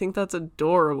 and I think that's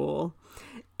adorable.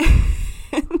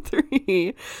 And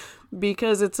 3,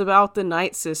 because it's about the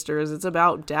Night Sisters, it's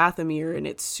about Dathomir, and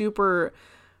it's super...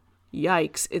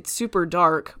 Yikes, it's super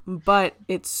dark, but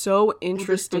it's so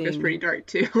interesting. This book is pretty dark,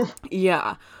 too.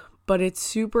 Yeah, but it's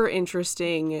super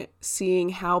interesting seeing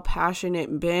how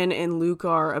passionate Ben and Luke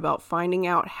are about finding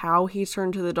out how he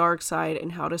turned to the dark side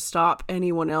and how to stop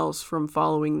anyone else from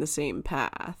following the same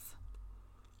path.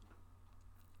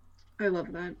 I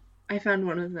love that. I found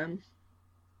one of them.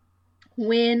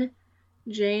 When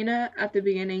Jaina, at the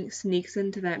beginning, sneaks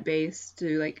into that base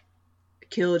to, like,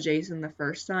 kill Jason the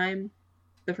first time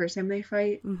they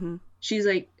fight, she's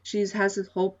like, has this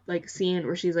whole, like, scene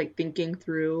where she's, like, thinking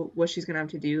through what she's gonna have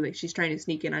to do. Like, she's trying to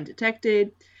sneak in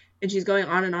undetected, and she's going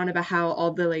on and on about how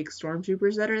all the, like,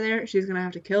 stormtroopers that are there, she's gonna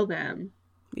have to kill them.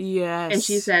 Yes. And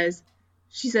she says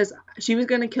she was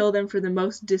gonna kill them for the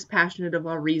most dispassionate of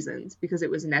all reasons, because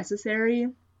it was necessary.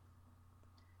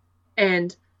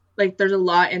 And, like, there's a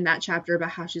lot in that chapter about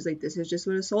how she's like, this is just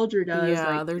what a soldier does.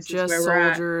 Yeah, like, they're just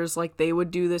soldiers. Like, they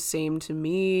would do the same to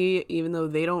me, even though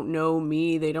they don't know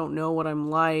me. They don't know what I'm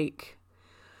like.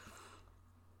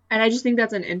 And I just think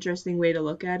that's an interesting way to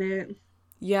look at it.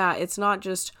 Yeah, it's not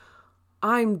just,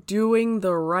 I'm doing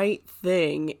the right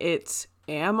thing. It's,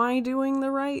 am I doing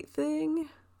the right thing?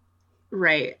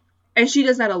 Right. And she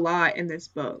does that a lot in this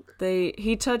book.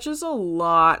 He touches a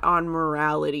lot on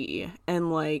morality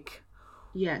and, like...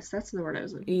 Yes, that's the word I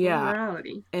was looking for. Yeah.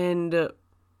 Morality. And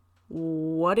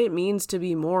what it means to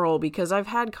be moral, because I've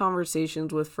had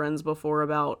conversations with friends before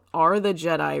about, are the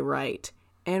Jedi right?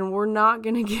 And we're not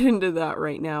going to get into that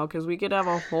right now, because we could have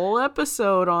a whole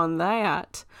episode on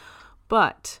that.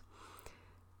 But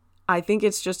I think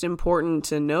it's just important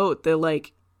to note that,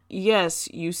 like, yes,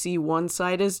 you see one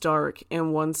side is dark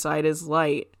and one side is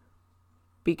light,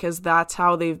 because that's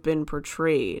how they've been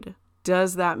portrayed.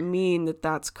 Does that mean that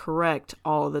that's correct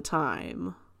all the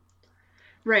time?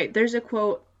 Right. There's a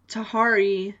quote,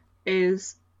 Tahari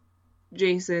is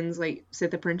Jason's, like,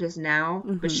 Sith apprentice now,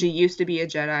 but she used to be a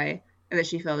Jedi, and then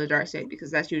she fell to the dark side, because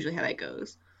that's usually how that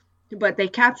goes. But they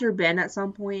capture Ben at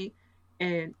some point,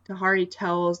 and Tahari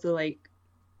tells the, like,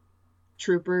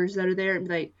 troopers that are there,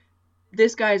 like,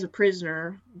 this guy is a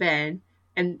prisoner, Ben,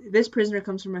 and this prisoner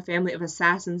comes from a family of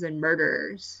assassins and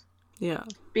murderers. Yeah.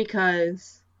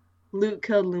 Because Luke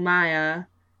killed Lumaya,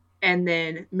 and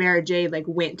then Mara Jade, like,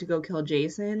 went to go kill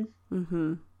Jason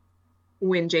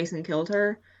when Jason killed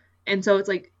her. And so it's,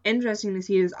 like, interesting to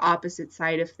see this opposite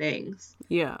side of things.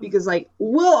 Yeah. Because, like,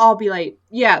 we'll all be like,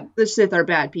 yeah, the Sith are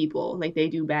bad people. Like, they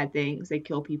do bad things. They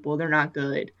kill people. They're not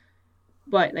good.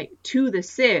 But, like, to the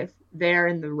Sith, they're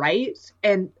in the right,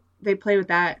 and they play with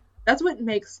that. That's what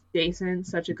makes Jason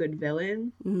such a good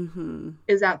villain. Mm-hmm.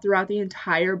 Is that throughout the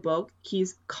entire book,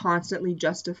 he's constantly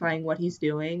justifying what he's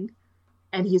doing,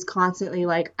 and he's constantly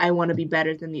like, I want to be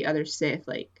better than the other Sith.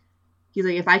 Like, he's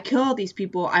like, if I kill all these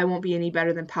people, I won't be any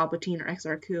better than Palpatine or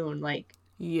Exar Kun. Like,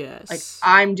 yes,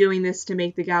 I'm doing this to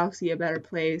make the galaxy a better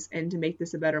place and to make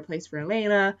this a better place for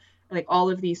Elena, and like all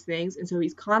of these things. And so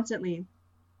he's constantly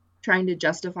trying to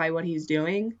justify what he's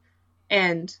doing,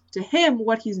 and to him,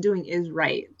 what he's doing is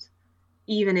right,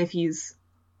 even if he's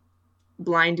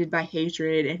blinded by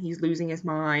hatred and he's losing his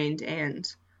mind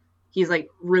and he's like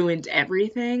ruined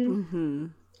everything. Mm-hmm.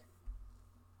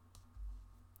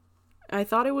 I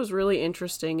thought it was really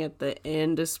interesting at the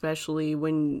end, especially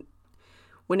when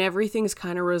everything's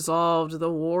kind of resolved, the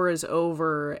war is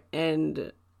over,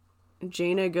 and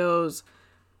Jaina goes,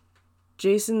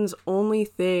 Jason's only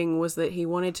thing was that he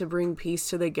wanted to bring peace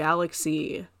to the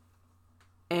galaxy,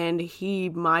 and he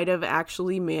might have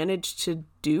actually managed to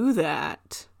do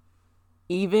that.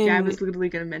 Even, yeah, I was literally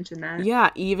going to mention that. Yeah,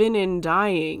 even in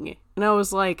dying. And I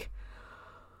was like,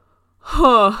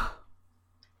 huh.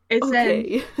 It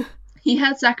okay. said he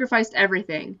had sacrificed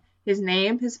everything. His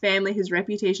name, his family, his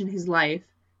reputation, his life,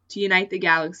 to unite the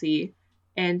galaxy.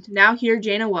 And now here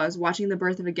Jaina was, watching the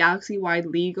birth of a galaxy-wide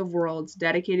League of Worlds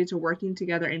dedicated to working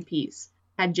together in peace.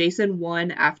 Had Jason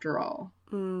won after all?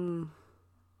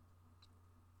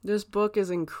 This book is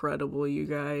incredible, you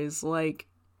guys. Like,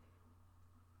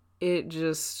 it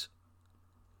just...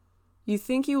 You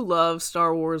think you love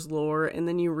Star Wars lore, and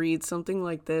then you read something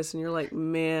like this, and you're like,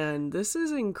 man, this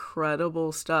is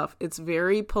incredible stuff. It's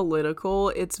very political.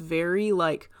 It's very,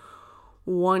 like,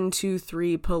 1, 2,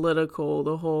 3 political.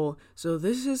 The whole, so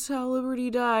this is how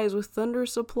Liberty dies, with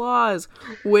thunderous applause.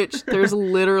 Which, there's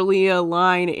literally a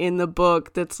line in the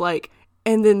book that's like,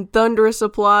 and then thunderous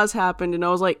applause happened, and I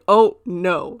was like, oh,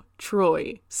 no,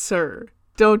 Troy, sir,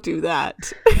 don't do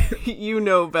that. You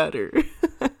know better.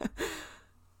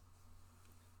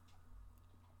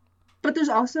 But there's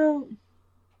also...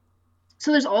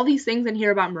 So there's all these things in here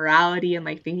about morality and,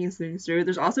 like, thinking things through.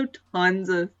 There's also tons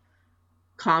of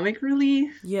comic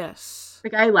relief. Yes.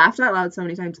 Like, I laughed out loud so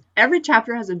many times. Every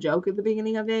chapter has a joke at the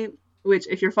beginning of it, which,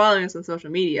 if you're following us on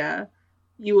social media,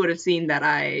 you would have seen that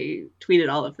I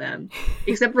tweeted all of them.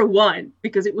 Except for one,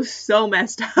 because it was so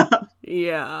messed up.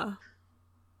 Yeah.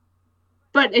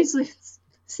 But it's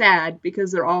sad,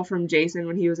 because they're all from Jason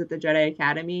when he was at the Jedi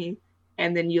Academy.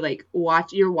 And then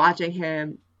you're watching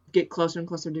him get closer and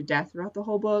closer to death throughout the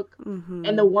whole book. Mm-hmm.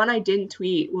 And the one I didn't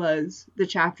tweet was the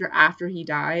chapter after he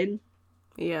died.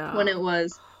 Yeah. When it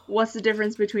was, what's the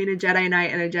difference between a Jedi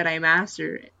Knight and a Jedi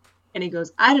Master? And he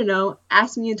goes, I don't know,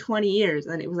 ask me in 20 years.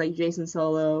 And it was like Jason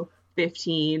Solo,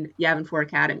 15, Yavin 4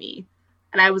 Academy.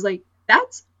 And I was like,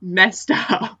 that's messed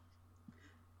up.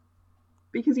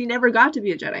 Because he never got to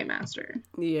be a Jedi Master.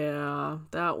 Yeah,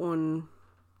 that one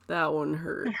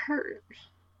hurt. It hurt.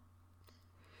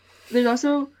 There's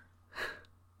also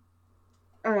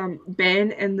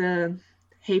Ben and the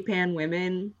Hapan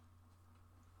women,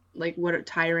 like what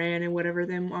Tyran and whatever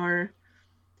them are.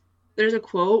 There's a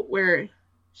quote where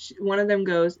one of them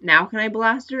goes, now can I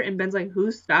blast her? And Ben's like,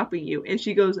 who's stopping you? And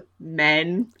she goes,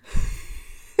 men.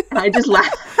 And I just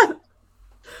laughed.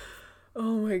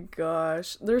 Oh my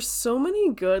gosh. There's so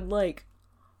many good, like,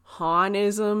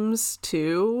 Han-isms,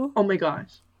 too. Oh my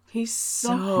gosh. He's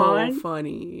so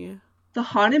funny. The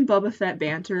Han and Boba Fett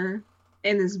banter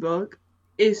in this book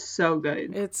is so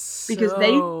good. It's because so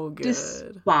they good.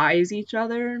 Despise each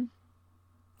other.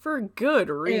 For good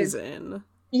reason. And,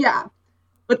 yeah.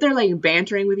 But they're, like,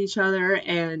 bantering with each other,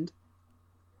 and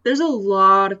there's a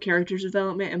lot of character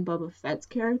development in Boba Fett's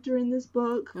character in this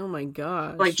book. Oh my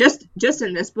gosh. Like, just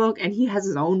in this book, and he has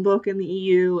his own book in the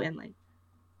EU, and, like,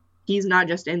 he's not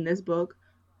just in this book,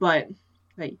 but,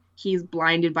 like, he's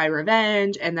blinded by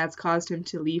revenge, and that's caused him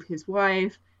to leave his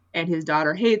wife, and his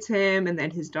daughter hates him, and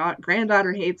then his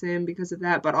granddaughter hates him because of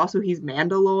that, but also he's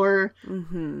Mandalore.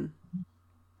 Mm-hmm.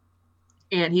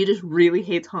 And he just really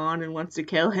hates Han and wants to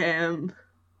kill him.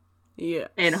 Yeah.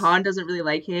 And Han doesn't really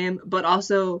like him, but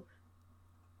also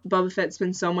Boba Fett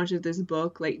spends so much of this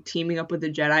book, like, teaming up with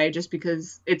the Jedi just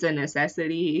because it's a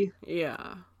necessity.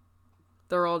 Yeah.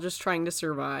 They're all just trying to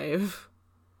survive.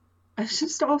 It's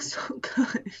just all so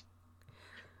good.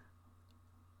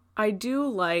 I do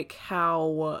like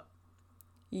how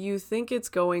you think it's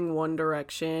going one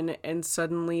direction and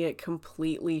suddenly it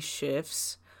completely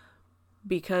shifts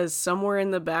because somewhere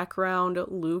in the background,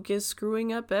 Luke is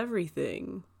screwing up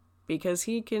everything because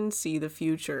he can see the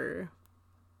future.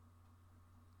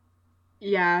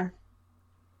 Yeah.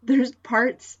 There's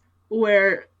parts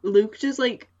where Luke just,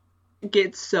 like,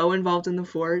 gets so involved in the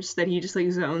Force that he just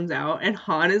like zones out, and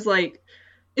Han is like,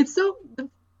 it's so the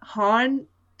Han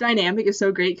dynamic is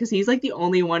so great because he's like the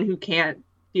only one who can't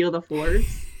feel the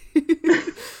Force.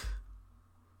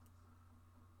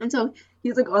 And so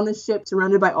he's like on the ship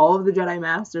surrounded by all of the Jedi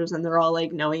Masters, and they're all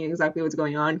like knowing exactly what's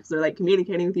going on because they're like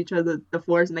communicating with each other, the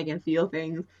Force, and they can feel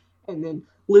things. And then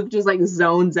Luke just like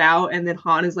zones out, and then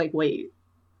Han is like, wait,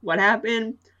 what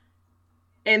happened?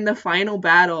 In the final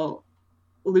battle,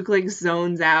 Luke like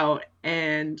zones out,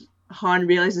 and Han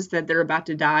realizes that they're about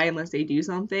to die unless they do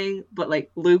something, but like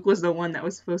Luke was the one that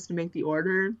was supposed to make the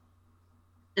order.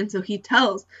 And so he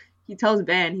tells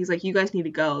Ben, he's like, you guys need to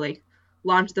go, like,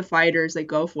 launch the fighters, like,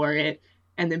 go for it.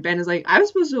 And then Ben is like, I was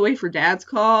supposed to wait for Dad's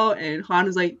call, and Han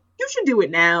is like, you should do it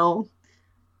now.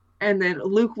 And then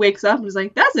Luke wakes up and is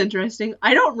like, that's interesting.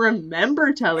 I don't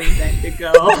remember telling Ben to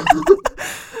go.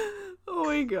 Oh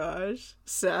my gosh.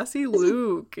 Sassy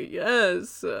Luke,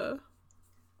 yes.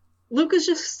 Luke is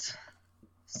just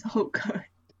so good.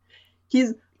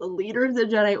 He's the leader of the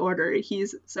Jedi Order.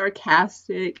 He's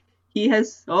sarcastic. He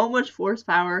has so much Force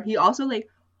power. He also, like,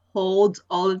 holds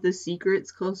all of the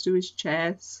secrets close to his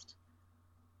chest,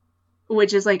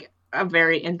 which is, like, a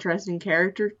very interesting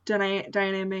character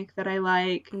dynamic that I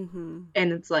like. Mm-hmm.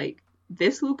 And it's like,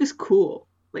 this Luke is cool.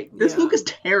 Like, this Luke is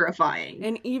terrifying.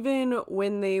 And even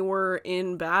when they were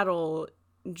in battle,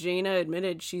 Jaina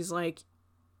admitted, she's like,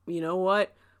 you know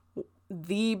what?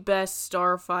 The best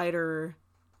starfighter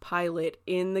pilot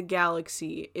in the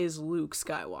galaxy is Luke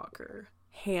Skywalker.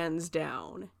 Hands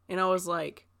down. And I was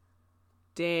like,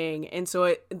 dang. And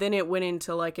so then it went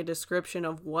into like a description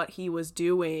of what he was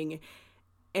doing,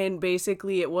 and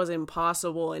basically it was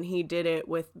impossible, and he did it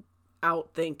without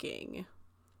thinking.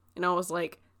 And I was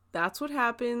like, that's what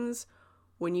happens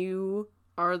when you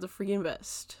are the freaking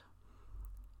best.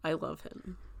 I love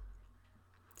him.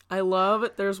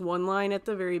 There's one line at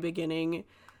the very beginning.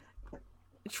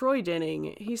 Troy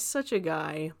Denning, he's such a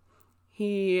guy.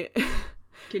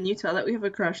 Can you tell that we have a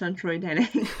crush on Troy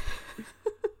Denning?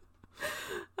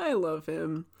 I love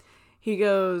him. He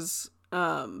goes,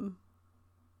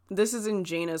 this is in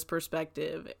Jaina's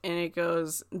perspective, and it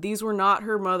goes, these were not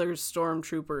her mother's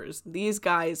stormtroopers. These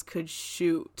guys could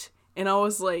shoot. And I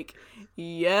was like,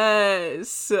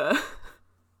 yes.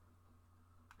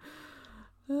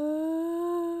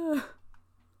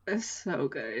 That's so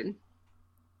good.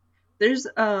 There's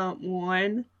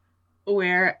one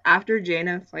where after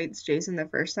Jaina fights Jason the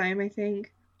first time, I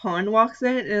think, Han walks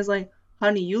in and is like,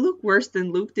 honey, you look worse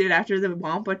than Luke did after the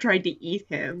Wampa tried to eat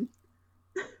him.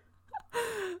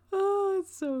 Oh,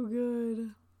 it's so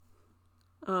good.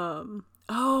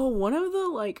 One of the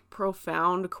like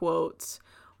profound quotes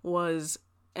was,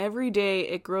 every day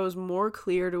it grows more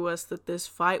clear to us that this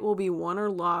fight will be won or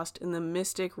lost in the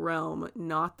mystic realm,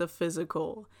 not the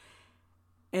physical.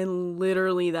 And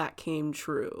literally that came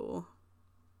true.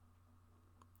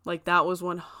 Like, that was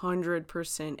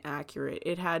 100% accurate.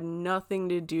 It had nothing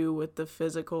to do with the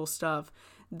physical stuff.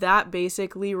 That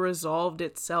basically resolved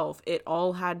itself. It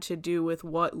all had to do with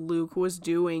what Luke was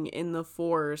doing in the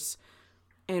Force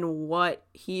and what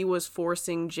he was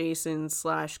forcing Jason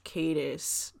 /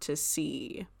 Cadus to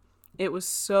see. It was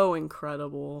so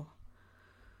incredible.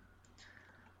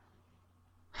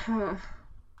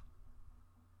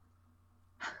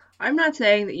 I'm not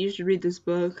saying that you should read this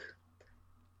book.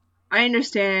 I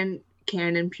understand,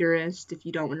 canon purist, if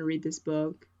you don't want to read this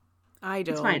book. I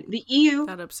don't. It's fine. The EU,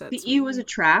 that upsets the EU me. is a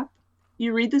trap.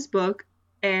 You read this book,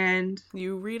 and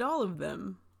you read all of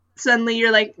them. Suddenly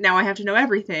you're like, now I have to know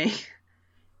everything.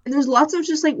 And there's lots of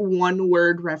just like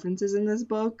one-word references in this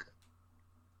book,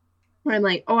 where I'm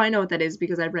like, oh, I know what that is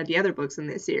because I've read the other books in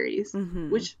this series.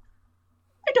 Mm-hmm. Which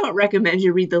I don't recommend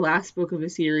you read the last book of a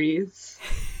series.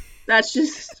 That's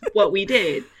just what we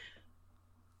did.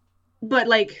 But,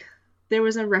 like, there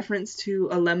was a reference to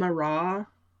Alema Ra,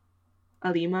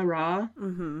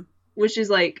 mm-hmm. which is,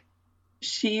 like,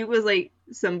 she was, like,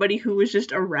 somebody who was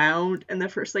just around in the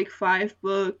first, like, 5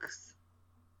 books.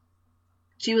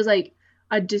 She was, like,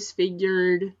 a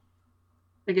disfigured,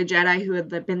 like, a Jedi who had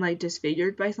been, like,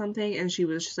 disfigured by something, and she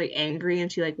was just, like, angry,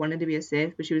 and she, like, wanted to be a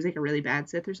Sith, but she was, like, a really bad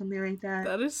Sith or something like that.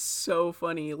 That is so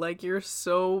funny. Like, you're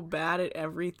so bad at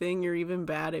everything, you're even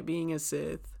bad at being a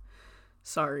Sith.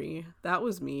 Sorry, that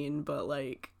was mean, but,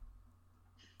 like,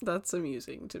 that's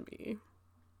amusing to me.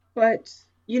 But,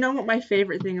 you know what my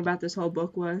favorite thing about this whole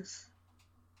book was?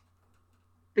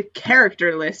 The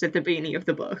character list at the beginning of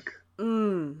the book.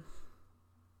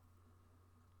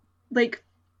 Like,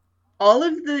 all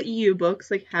of the EU books,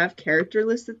 like, have character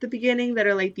lists at the beginning that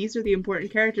are like, these are the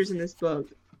important characters in this book.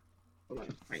 Hold on,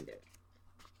 find it.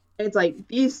 And it's like,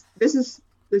 this is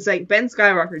It's like Ben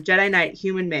Skywalker, Jedi Knight,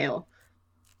 human male.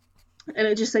 And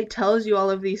it just like tells you all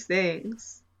of these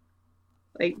things.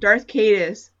 Like Darth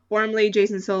Caedus, formerly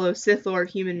Jason Solo, Sith Lord,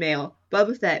 human male.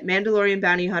 Boba Fett, Mandalorian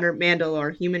bounty hunter,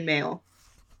 Mandalore, human male.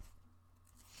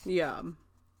 Yeah.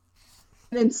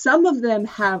 And some of them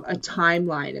have a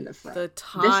timeline in the front. The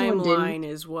timeline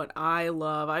is what I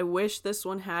love. I wish this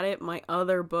one had it. My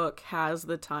other book has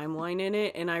the timeline in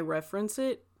it, and I reference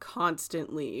it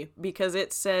constantly because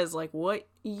it says, like, what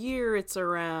year it's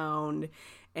around,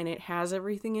 and it has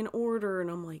everything in order, and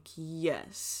I'm like,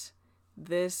 yes.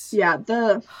 This... Yeah,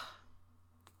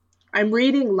 I'm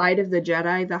reading Light of the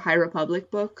Jedi, the High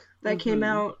Republic book that came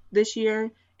out this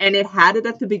year, and it had it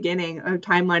at the beginning, a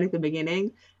timeline at the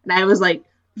beginning, and I was like,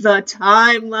 the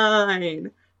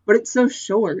timeline! But it's so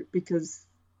short because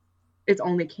it's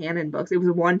only canon books. It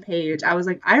was 1 page. I was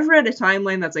like, I've read a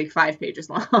timeline that's like 5 pages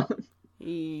long.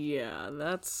 Yeah,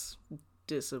 that's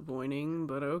disappointing,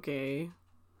 but okay.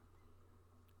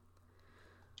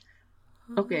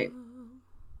 Okay.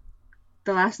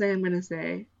 The last thing I'm going to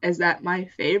say is that my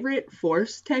favorite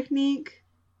Force technique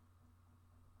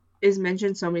is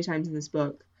mentioned so many times in this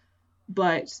book,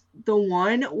 but the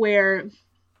one where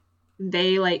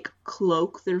they like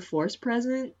cloak their Force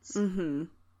presence,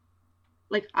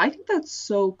 like I think that's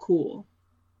so cool.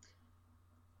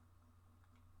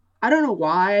 I don't know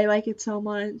why I like it so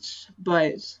much,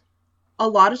 but a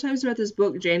lot of times throughout this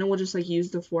book, Jaina will just like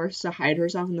use the Force to hide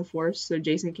herself in the Force so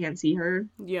Jason can't see her.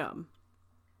 Yeah.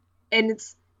 And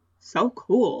it's so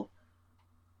cool.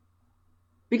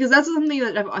 Because that's something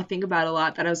that I think about a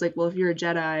lot, that I was like, well, if you're a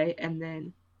Jedi and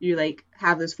then you, like,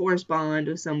 have this Force bond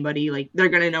with somebody, like, they're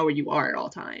gonna know where you are at all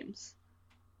times.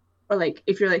 Or, like,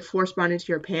 if you're, like, Force bonded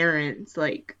to your parents,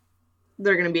 like,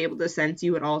 they're gonna be able to sense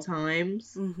you at all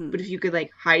times. But if you could,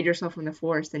 like, hide yourself from the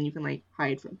Force, then you can, like,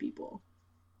 hide from people.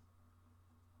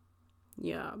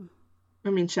 Yeah. I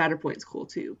mean, Shatterpoint's cool,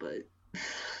 too, but...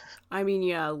 I mean,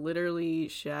 yeah, literally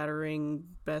shattering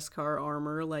Beskar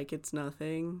armor like it's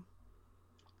nothing.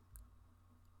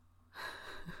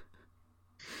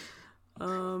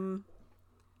 I'm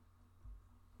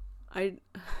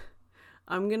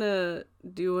gonna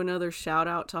do another shout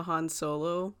out to Han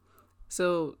Solo.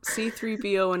 So,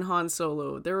 C-3PO and Han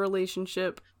Solo, their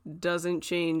relationship doesn't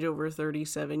change over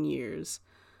 37 years.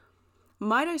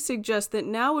 Might I suggest that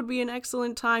now would be an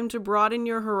excellent time to broaden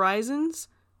your horizons?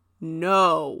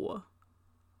 No.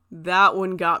 That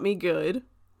one got me good.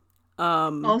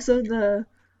 Also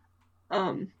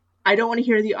I don't want to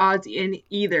hear the odds in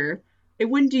either. It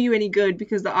wouldn't do you any good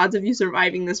because the odds of you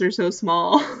surviving this are so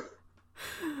small.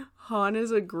 Han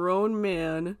is a grown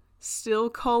man, still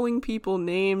calling people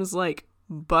names like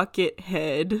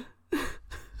Buckethead. I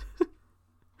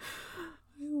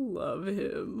love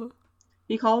him.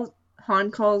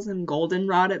 Han calls him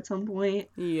Goldenrod at some point.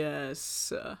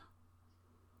 Yes.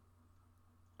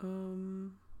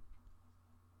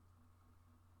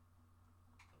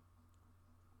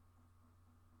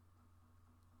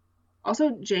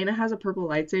 Also, Jaina has a purple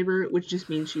lightsaber, which just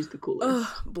means she's the coolest.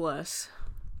 Ugh, bless.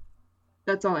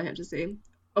 That's all I have to say.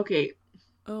 Okay.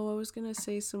 Oh, I was gonna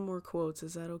say some more quotes.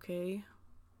 Is that okay?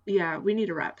 Yeah, we need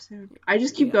to wrap soon. I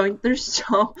just keep going.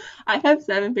 I have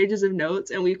 7 pages of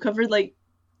notes, and we've covered, like,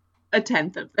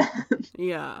 1/10 of them.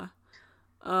 Yeah.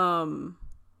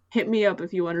 Hit me up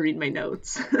if you want to read my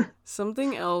notes.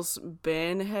 Something else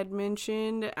Ben had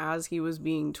mentioned as he was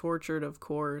being tortured, of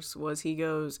course, was he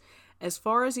goes, as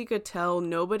far as he could tell,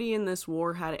 nobody in this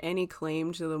war had any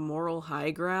claim to the moral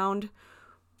high ground,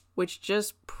 which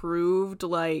just proved,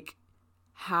 like,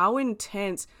 how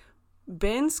intense.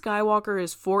 Ben Skywalker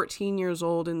is 14 years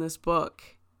old in this book,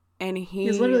 and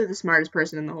he's literally the smartest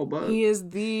person in the whole book. He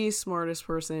is the smartest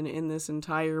person in this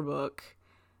entire book.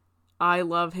 I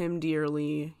love him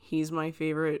dearly. He's my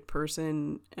favorite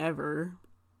person ever.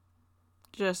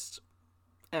 Just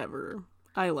ever.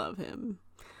 I love him.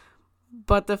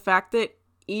 But the fact that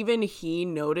even he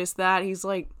noticed that, he's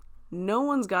like, no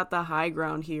one's got the high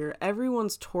ground here.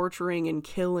 Everyone's torturing and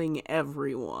killing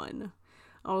everyone.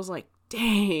 I was like,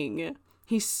 dang.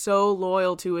 He's so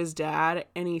loyal to his dad,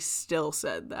 and he still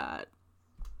said that.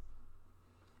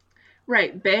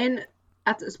 Right. Ben,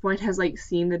 at this point, has, like,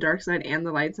 seen the dark side and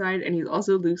the light side, and he's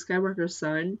also Luke Skywalker's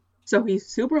son. So he's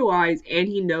super wise, and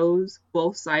he knows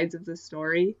both sides of the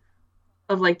story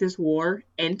of, like, this war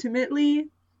intimately.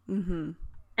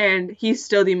 And he's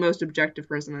still the most objective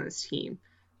person on this team.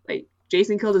 Like,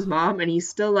 Jason killed his mom, and he's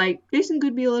still like, Jason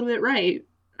could be a little bit right.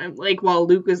 Like, while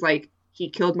Luke is like, he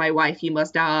killed my wife, he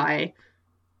must die.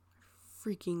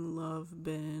 Freaking love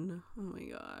Ben. Oh my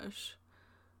gosh.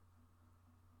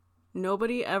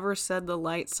 Nobody ever said the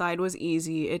light side was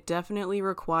easy. It definitely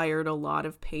required a lot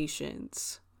of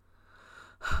patience.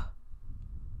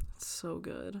 It's so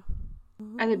good.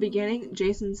 At the beginning,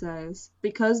 Jason says,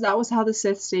 because that was how the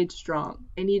Sith stayed strong.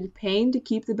 They needed pain to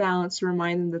keep the balance to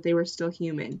remind them that they were still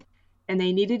human. And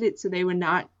they needed it so they would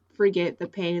not forget the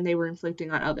pain they were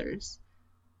inflicting on others.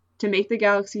 To make the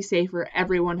galaxy safer,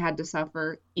 everyone had to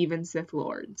suffer, even Sith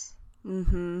Lords.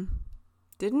 Mm-hmm.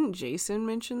 Didn't Jason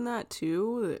mention that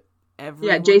too? That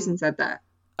everyone... Yeah, Jason said that.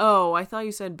 Oh, I thought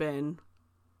you said Ben.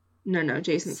 No,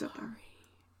 Jason said that.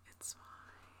 It's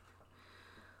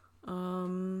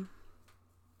fine.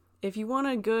 If you want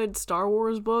a good Star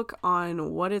Wars book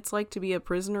on what it's like to be a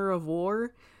prisoner of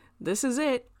war, this is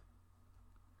it.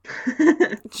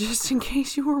 Just in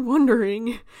case you were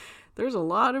wondering, there's a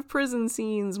lot of prison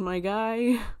scenes, my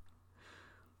guy.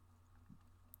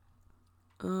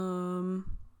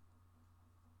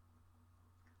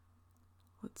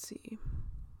 Let's see.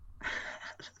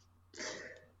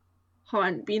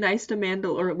 Han, be nice to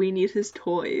Mandalore. We need his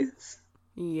toys.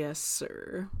 Yes,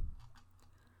 sir.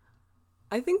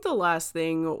 I think the last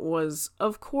thing was,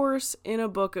 of course, in a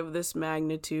book of this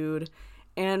magnitude,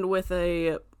 and with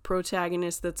a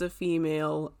protagonist that's a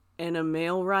female and a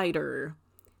male writer,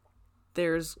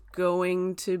 there's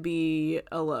going to be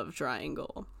a love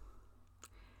triangle.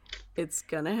 It's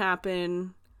gonna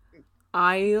happen.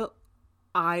 I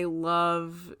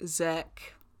love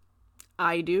Zek.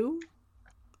 I do.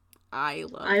 I've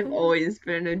him. Always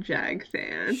been a Jag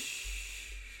fan.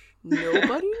 Shh.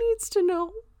 Nobody needs to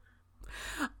know.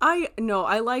 I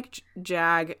like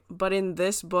Jag, but in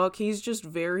this book, he's just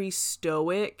very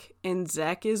stoic, and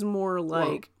Zek is more like...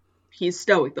 Well, he's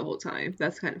stoic the whole time.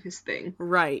 That's kind of his thing.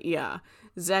 Right, yeah.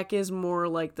 Zek is more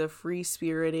like the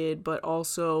free-spirited, but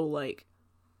also, like,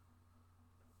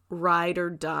 ride or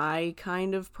die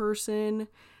kind of person,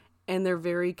 and they're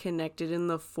very connected in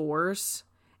the Force,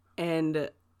 and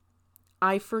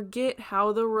I forget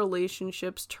how the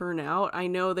relationships turn out. I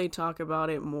know they talk about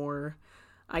it more.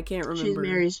 I can't remember. She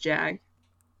marries Jag.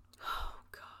 Oh,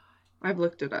 God. I've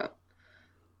looked it up.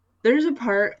 There's a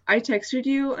part, I texted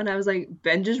you, and I was like,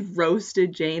 Ben just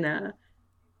roasted Jaina.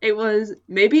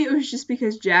 Maybe it was just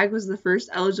because Jag was the first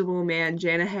eligible man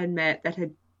Jaina had met that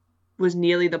was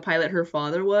nearly the pilot her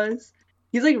father was.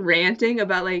 He's, like, ranting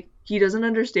about, like, he doesn't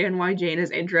understand why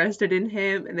Jaina's interested in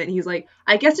him, and then he's like,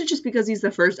 I guess it's just because he's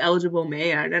the first eligible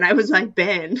man, and I was like,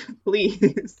 Ben,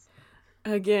 please.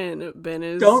 Again, Ben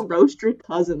is... Don't roast your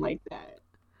cousin like that.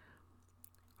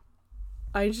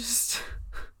 I just...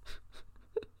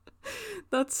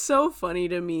 That's so funny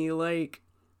to me. Like,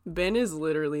 Ben is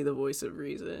literally the voice of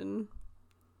reason.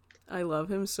 I love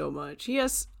him so much. He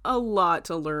has a lot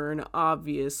to learn,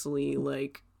 obviously,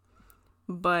 like...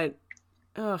 But,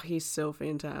 he's so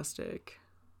fantastic.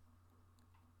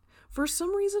 For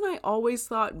some reason, I always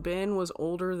thought Ben was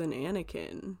older than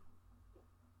Anakin.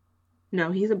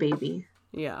 No, he's a baby.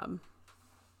 Yeah.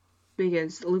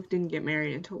 Because Luke didn't get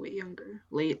married until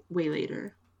way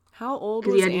later. How old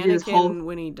was Anakin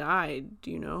when he died?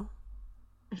 Do you know?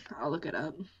 I'll look it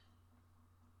up.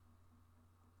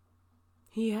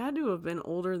 He had to have been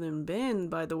older than Ben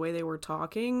by the way they were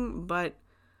talking, but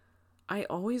I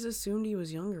always assumed he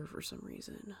was younger for some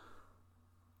reason.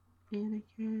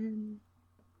 Anakin.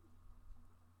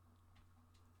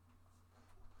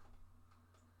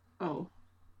 Oh.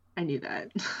 I knew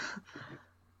that.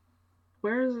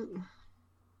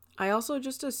 I also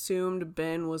just assumed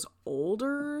Ben was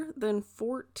older than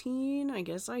 14. I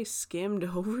guess I skimmed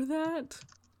over that.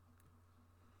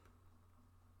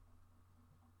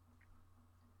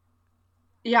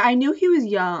 Yeah, I knew he was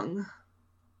young.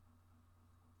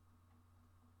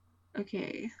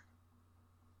 Okay.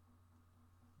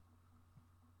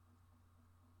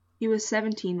 He was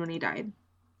 17 when he died.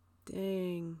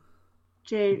 Dang.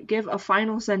 Jade, give a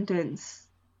final sentence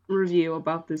review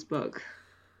about this book.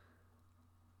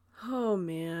 Oh,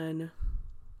 man.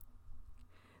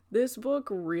 This book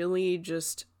really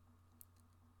just...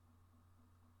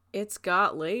 It's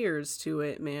got layers to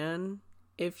it, man.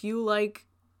 If you like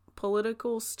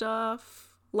political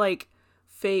stuff, like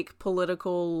fake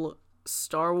political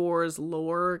Star Wars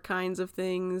lore kinds of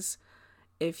things,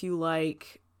 if you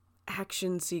like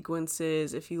action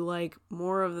sequences, if you like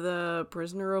more of the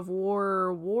prisoner of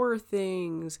war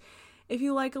things, if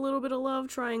you like a little bit of love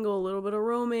triangle, a little bit of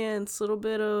romance, a little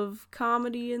bit of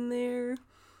comedy in there,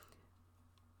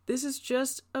 this is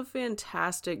just a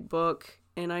fantastic book.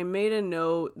 And I made a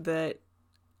note that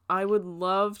I would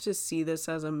love to see this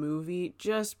as a movie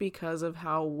just because of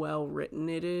how well written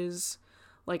it is.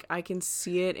 Like, I can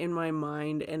see it in my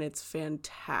mind and it's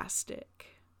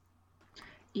fantastic.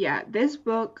 Yeah, this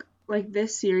book like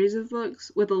this series of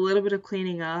books with a little bit of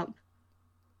cleaning up,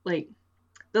 like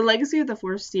the Legacy of the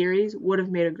Force series would have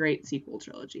made a great sequel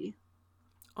trilogy.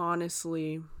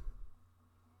 Honestly.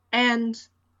 And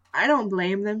I don't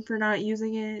blame them for not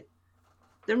using it.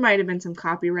 There might have been some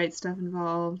copyright stuff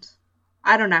involved.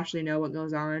 I don't actually know what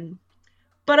goes on.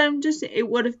 But it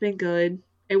would have been good.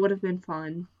 It would have been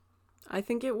fun. I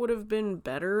think it would have been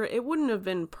better. It wouldn't have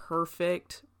been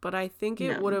perfect, but I think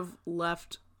it would have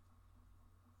left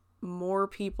more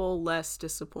people less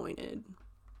disappointed.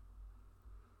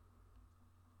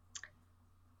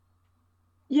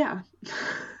 Yeah.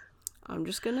 I'm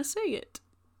just gonna say it.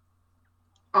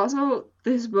 Also,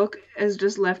 this book has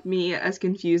just left me as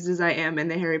confused as I am in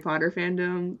the Harry Potter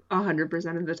fandom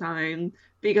 100% of the time,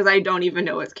 because I don't even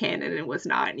know what's canon and what's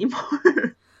not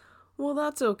anymore. Well,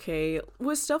 that's okay.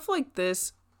 With stuff like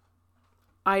this,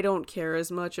 I don't care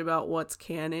as much about what's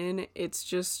canon. It's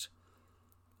just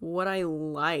what I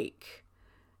like.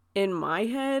 In my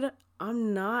head,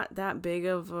 I'm not that big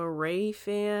of a Rey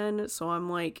fan, so I'm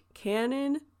like,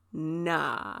 canon?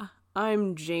 Nah.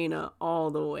 I'm Jaina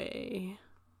all the way.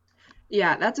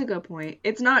 Yeah, that's a good point.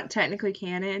 It's not technically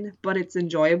canon, but it's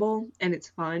enjoyable and it's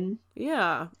fun.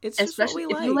 Yeah, it's especially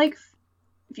just what we like.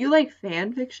 If you like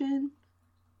fan fiction,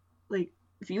 like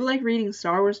if you like reading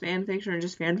Star Wars fan fiction or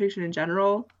just fan fiction in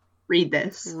general, read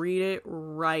this. Read it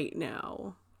right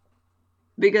now.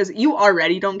 Because you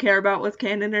already don't care about what's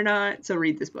canon or not, so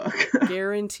read this book.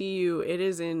 Guarantee you it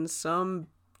is in some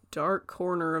dark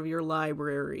corner of your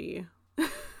library.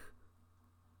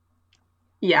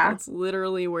 Yeah. That's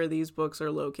literally where these books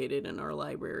are located in our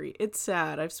library. It's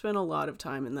sad. I've spent a lot of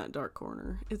time in that dark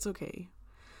corner. It's okay.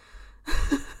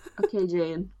 Okay,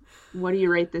 Jane. What do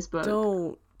you rate this book?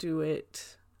 Don't do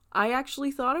it. I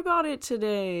actually thought about it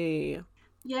today.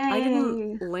 Yay! I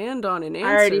didn't land on an answer.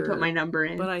 I already put my number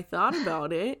in. But I thought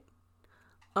about it.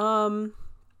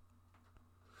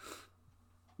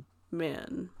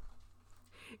 Man.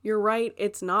 You're right,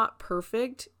 it's not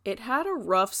perfect. It had a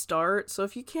rough start, so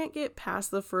if you can't get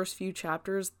past the first few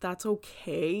chapters, that's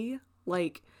okay.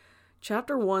 Like,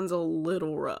 chapter 1's a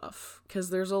little rough,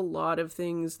 because there's a lot of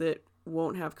things that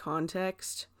won't have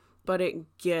context, but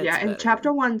it gets better. And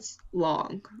chapter 1's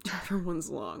long. Chapter 1's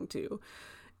long, too.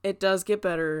 It does get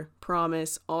better,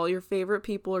 promise. All your favorite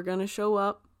people are gonna show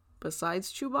up,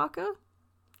 besides Chewbacca.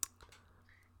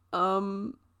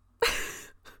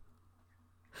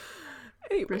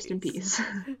 Anyways, rest in peace.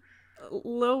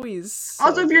 Lois. So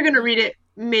also, if you're gonna read it,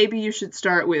 maybe you should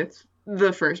start with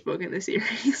the first book in the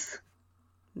series.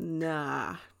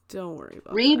 Nah, don't worry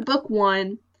about read that. Book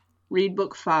 1, read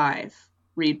Book 5,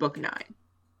 read Book 9.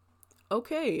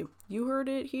 Okay, you heard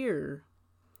it here.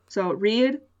 So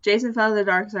read Jacen Fell to the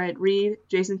Dark Side, read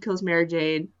Jacen Kills Mara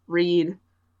Jade, read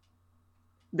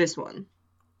this one.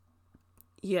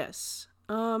 Yes.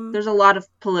 There's a lot of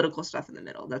political stuff in the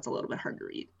middle that's a little bit hard to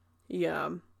read. Yeah.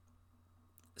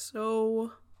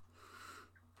 So,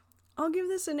 I'll give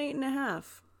this an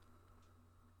 8.5.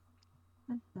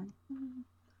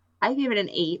 I gave it an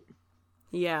 8.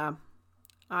 Yeah,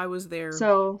 I was there.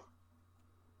 So,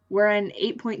 we're an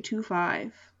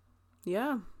 8.25.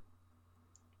 Yeah.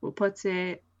 What puts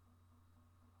it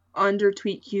under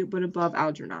Tweet Cute but above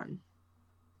Algernon.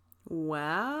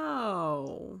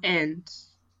 Wow. And,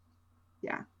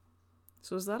 yeah.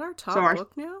 So is that our top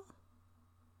book now?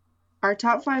 Our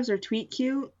top 5s are Tweet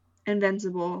Cute,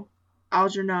 Invincible,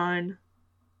 Algernon,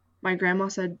 My Grandma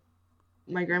Told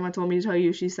Me to Tell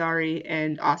You She's Sorry,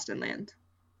 and Austenland.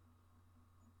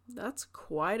 That's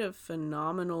quite a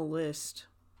phenomenal list.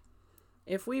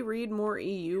 If we read more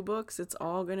EU books, it's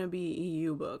all gonna be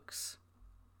EU books.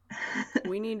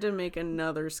 We need to make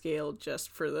another scale just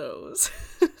for those.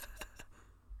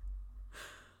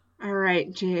 All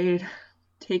right, Jade.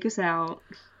 Take us out.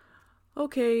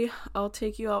 Okay, I'll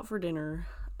take you out for dinner.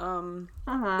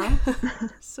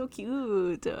 So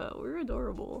cute. We're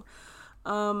adorable.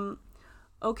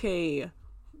 Okay,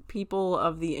 people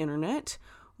of the internet.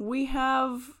 We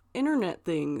have internet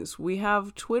things. We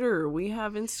have Twitter. We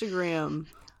have Instagram.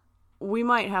 We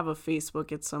might have a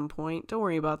Facebook at some point. Don't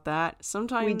worry about that.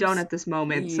 Sometimes we don't at this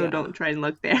moment, so don't try and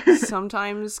look there.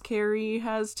 Sometimes Carrie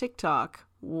has TikTok.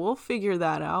 We'll figure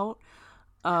that out.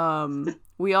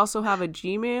 We also have a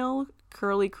Gmail,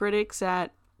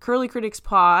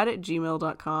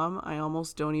 curlycriticspod@gmail.com. I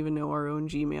almost don't even know our own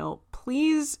Gmail.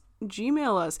 Please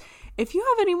Gmail us. If you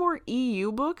have any more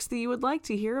EU books that you would like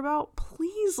to hear about,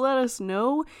 please let us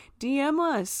know. DM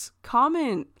us,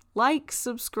 comment, like,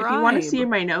 subscribe. If you want to see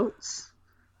my notes,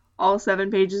 all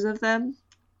 7 pages of them,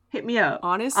 hit me up.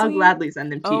 Honestly, I'll gladly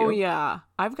send them to you. Oh yeah,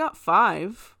 I've got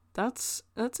 5. That's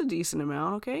a decent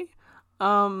amount. Okay.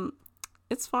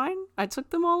 It's fine. I took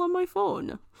them all on my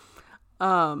phone.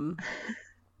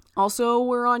 Also,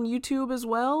 we're on YouTube as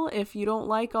well. If you don't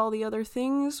like all the other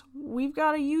things, we've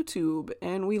got a YouTube,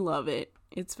 and we love it.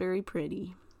 It's very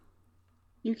pretty.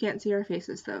 You can't see our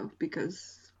faces, though,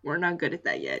 because we're not good at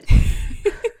that yet.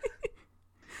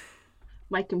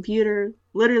 My computer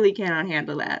literally cannot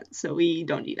handle that, so we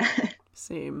don't need that.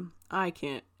 Same. I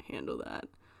can't handle that.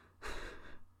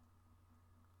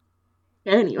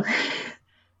 Anyway,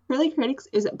 Curly Critics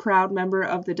is a proud member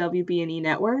of the WBNE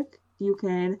network. You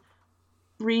can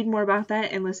read more about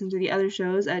that and listen to the other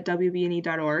shows at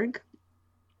WBNE.org.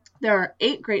 There are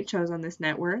 8 great shows on this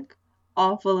network,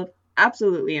 all full of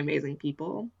absolutely amazing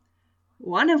people.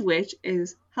 One of which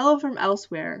is Hello from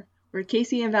Elsewhere, where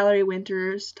Casey and Valerie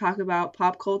Winters talk about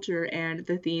pop culture and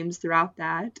the themes throughout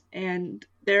that, and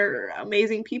they're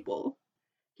amazing people.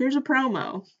 Here's a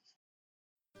promo.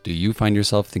 Do you find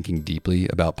yourself thinking deeply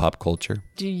about pop culture?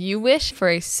 Do you wish for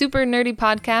a super nerdy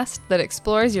podcast that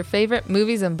explores your favorite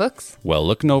movies and books? Well,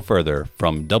 look no further.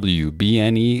 From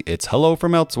WBNE, it's Hello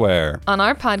from Elsewhere. On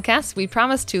our podcast, we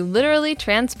promise to literally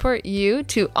transport you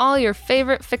to all your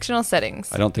favorite fictional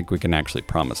settings. I don't think we can actually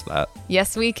promise that.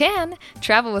 Yes, we can.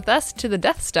 Travel with us to the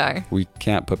Death Star. We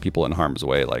can't put people in harm's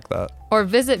way like that. Or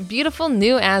visit beautiful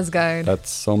New Asgard. That's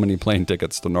so many plane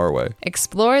tickets to Norway.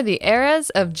 Explore the eras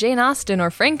of Jane Austen or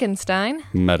Frankenstein.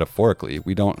 Metaphorically,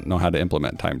 we don't know how to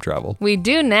implement time travel. We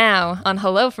do now on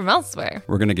Hello from Elsewhere.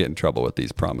 We're going to get in trouble with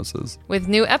these promises. With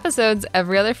new episodes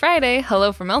every other Friday,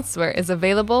 Hello from Elsewhere is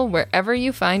available wherever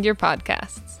you find your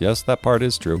podcasts. Yes, that part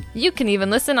is true. You can even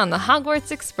listen on the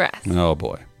Hogwarts Express. Oh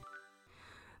boy.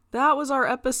 That was our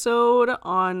episode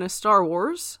on Star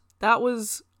Wars. That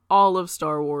was all of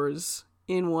Star Wars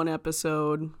in one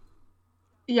episode.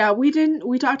 Yeah, we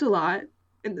talked a lot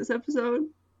in this episode.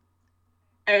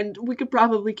 And we could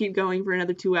probably keep going for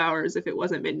another 2 hours if it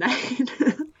wasn't midnight.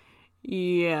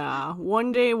 Yeah,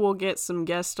 one day we'll get some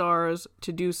guest stars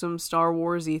to do some Star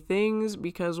Wars-y things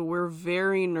because we're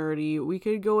very nerdy. We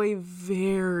could go a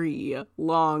very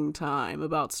long time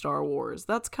about Star Wars.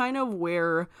 That's kind of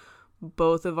where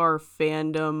both of our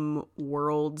fandom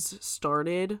worlds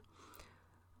started.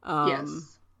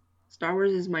 Yes. Star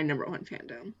Wars is my number 1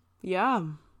 fandom. Yeah.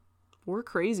 We're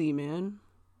crazy, man.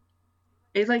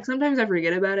 It's like sometimes I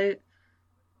forget about it,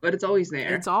 but it's always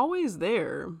there. It's always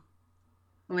there.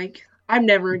 Like, I'm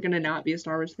never gonna not be a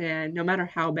Star Wars fan, no matter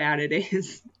how bad it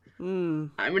is.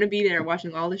 I'm gonna be there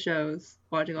watching all the shows,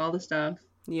 watching all the stuff,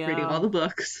 reading all the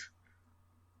books.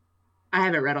 I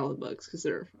haven't read all the books because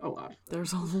there are a lot.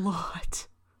 There's a lot.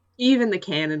 Even the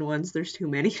canon ones, there's too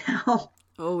many now.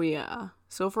 Oh, yeah.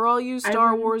 So for all you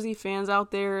Star Wars-y fans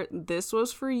out there, this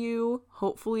was for you.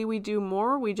 Hopefully we do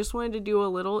more. We just wanted to do a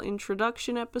little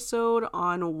introduction episode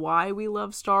on why we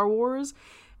love Star Wars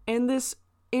and this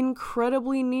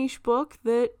incredibly niche book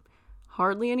that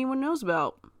hardly anyone knows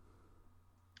about.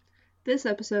 This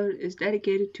episode is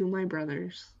dedicated to my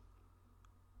brothers.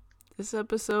 This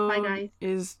episode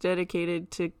is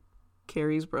dedicated to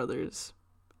Carrie's brothers.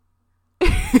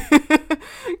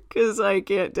 Because I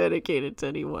can't dedicate it to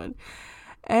anyone.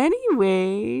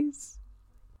 Anyways.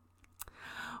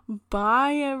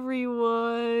 Bye,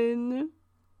 everyone.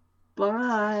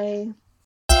 Bye.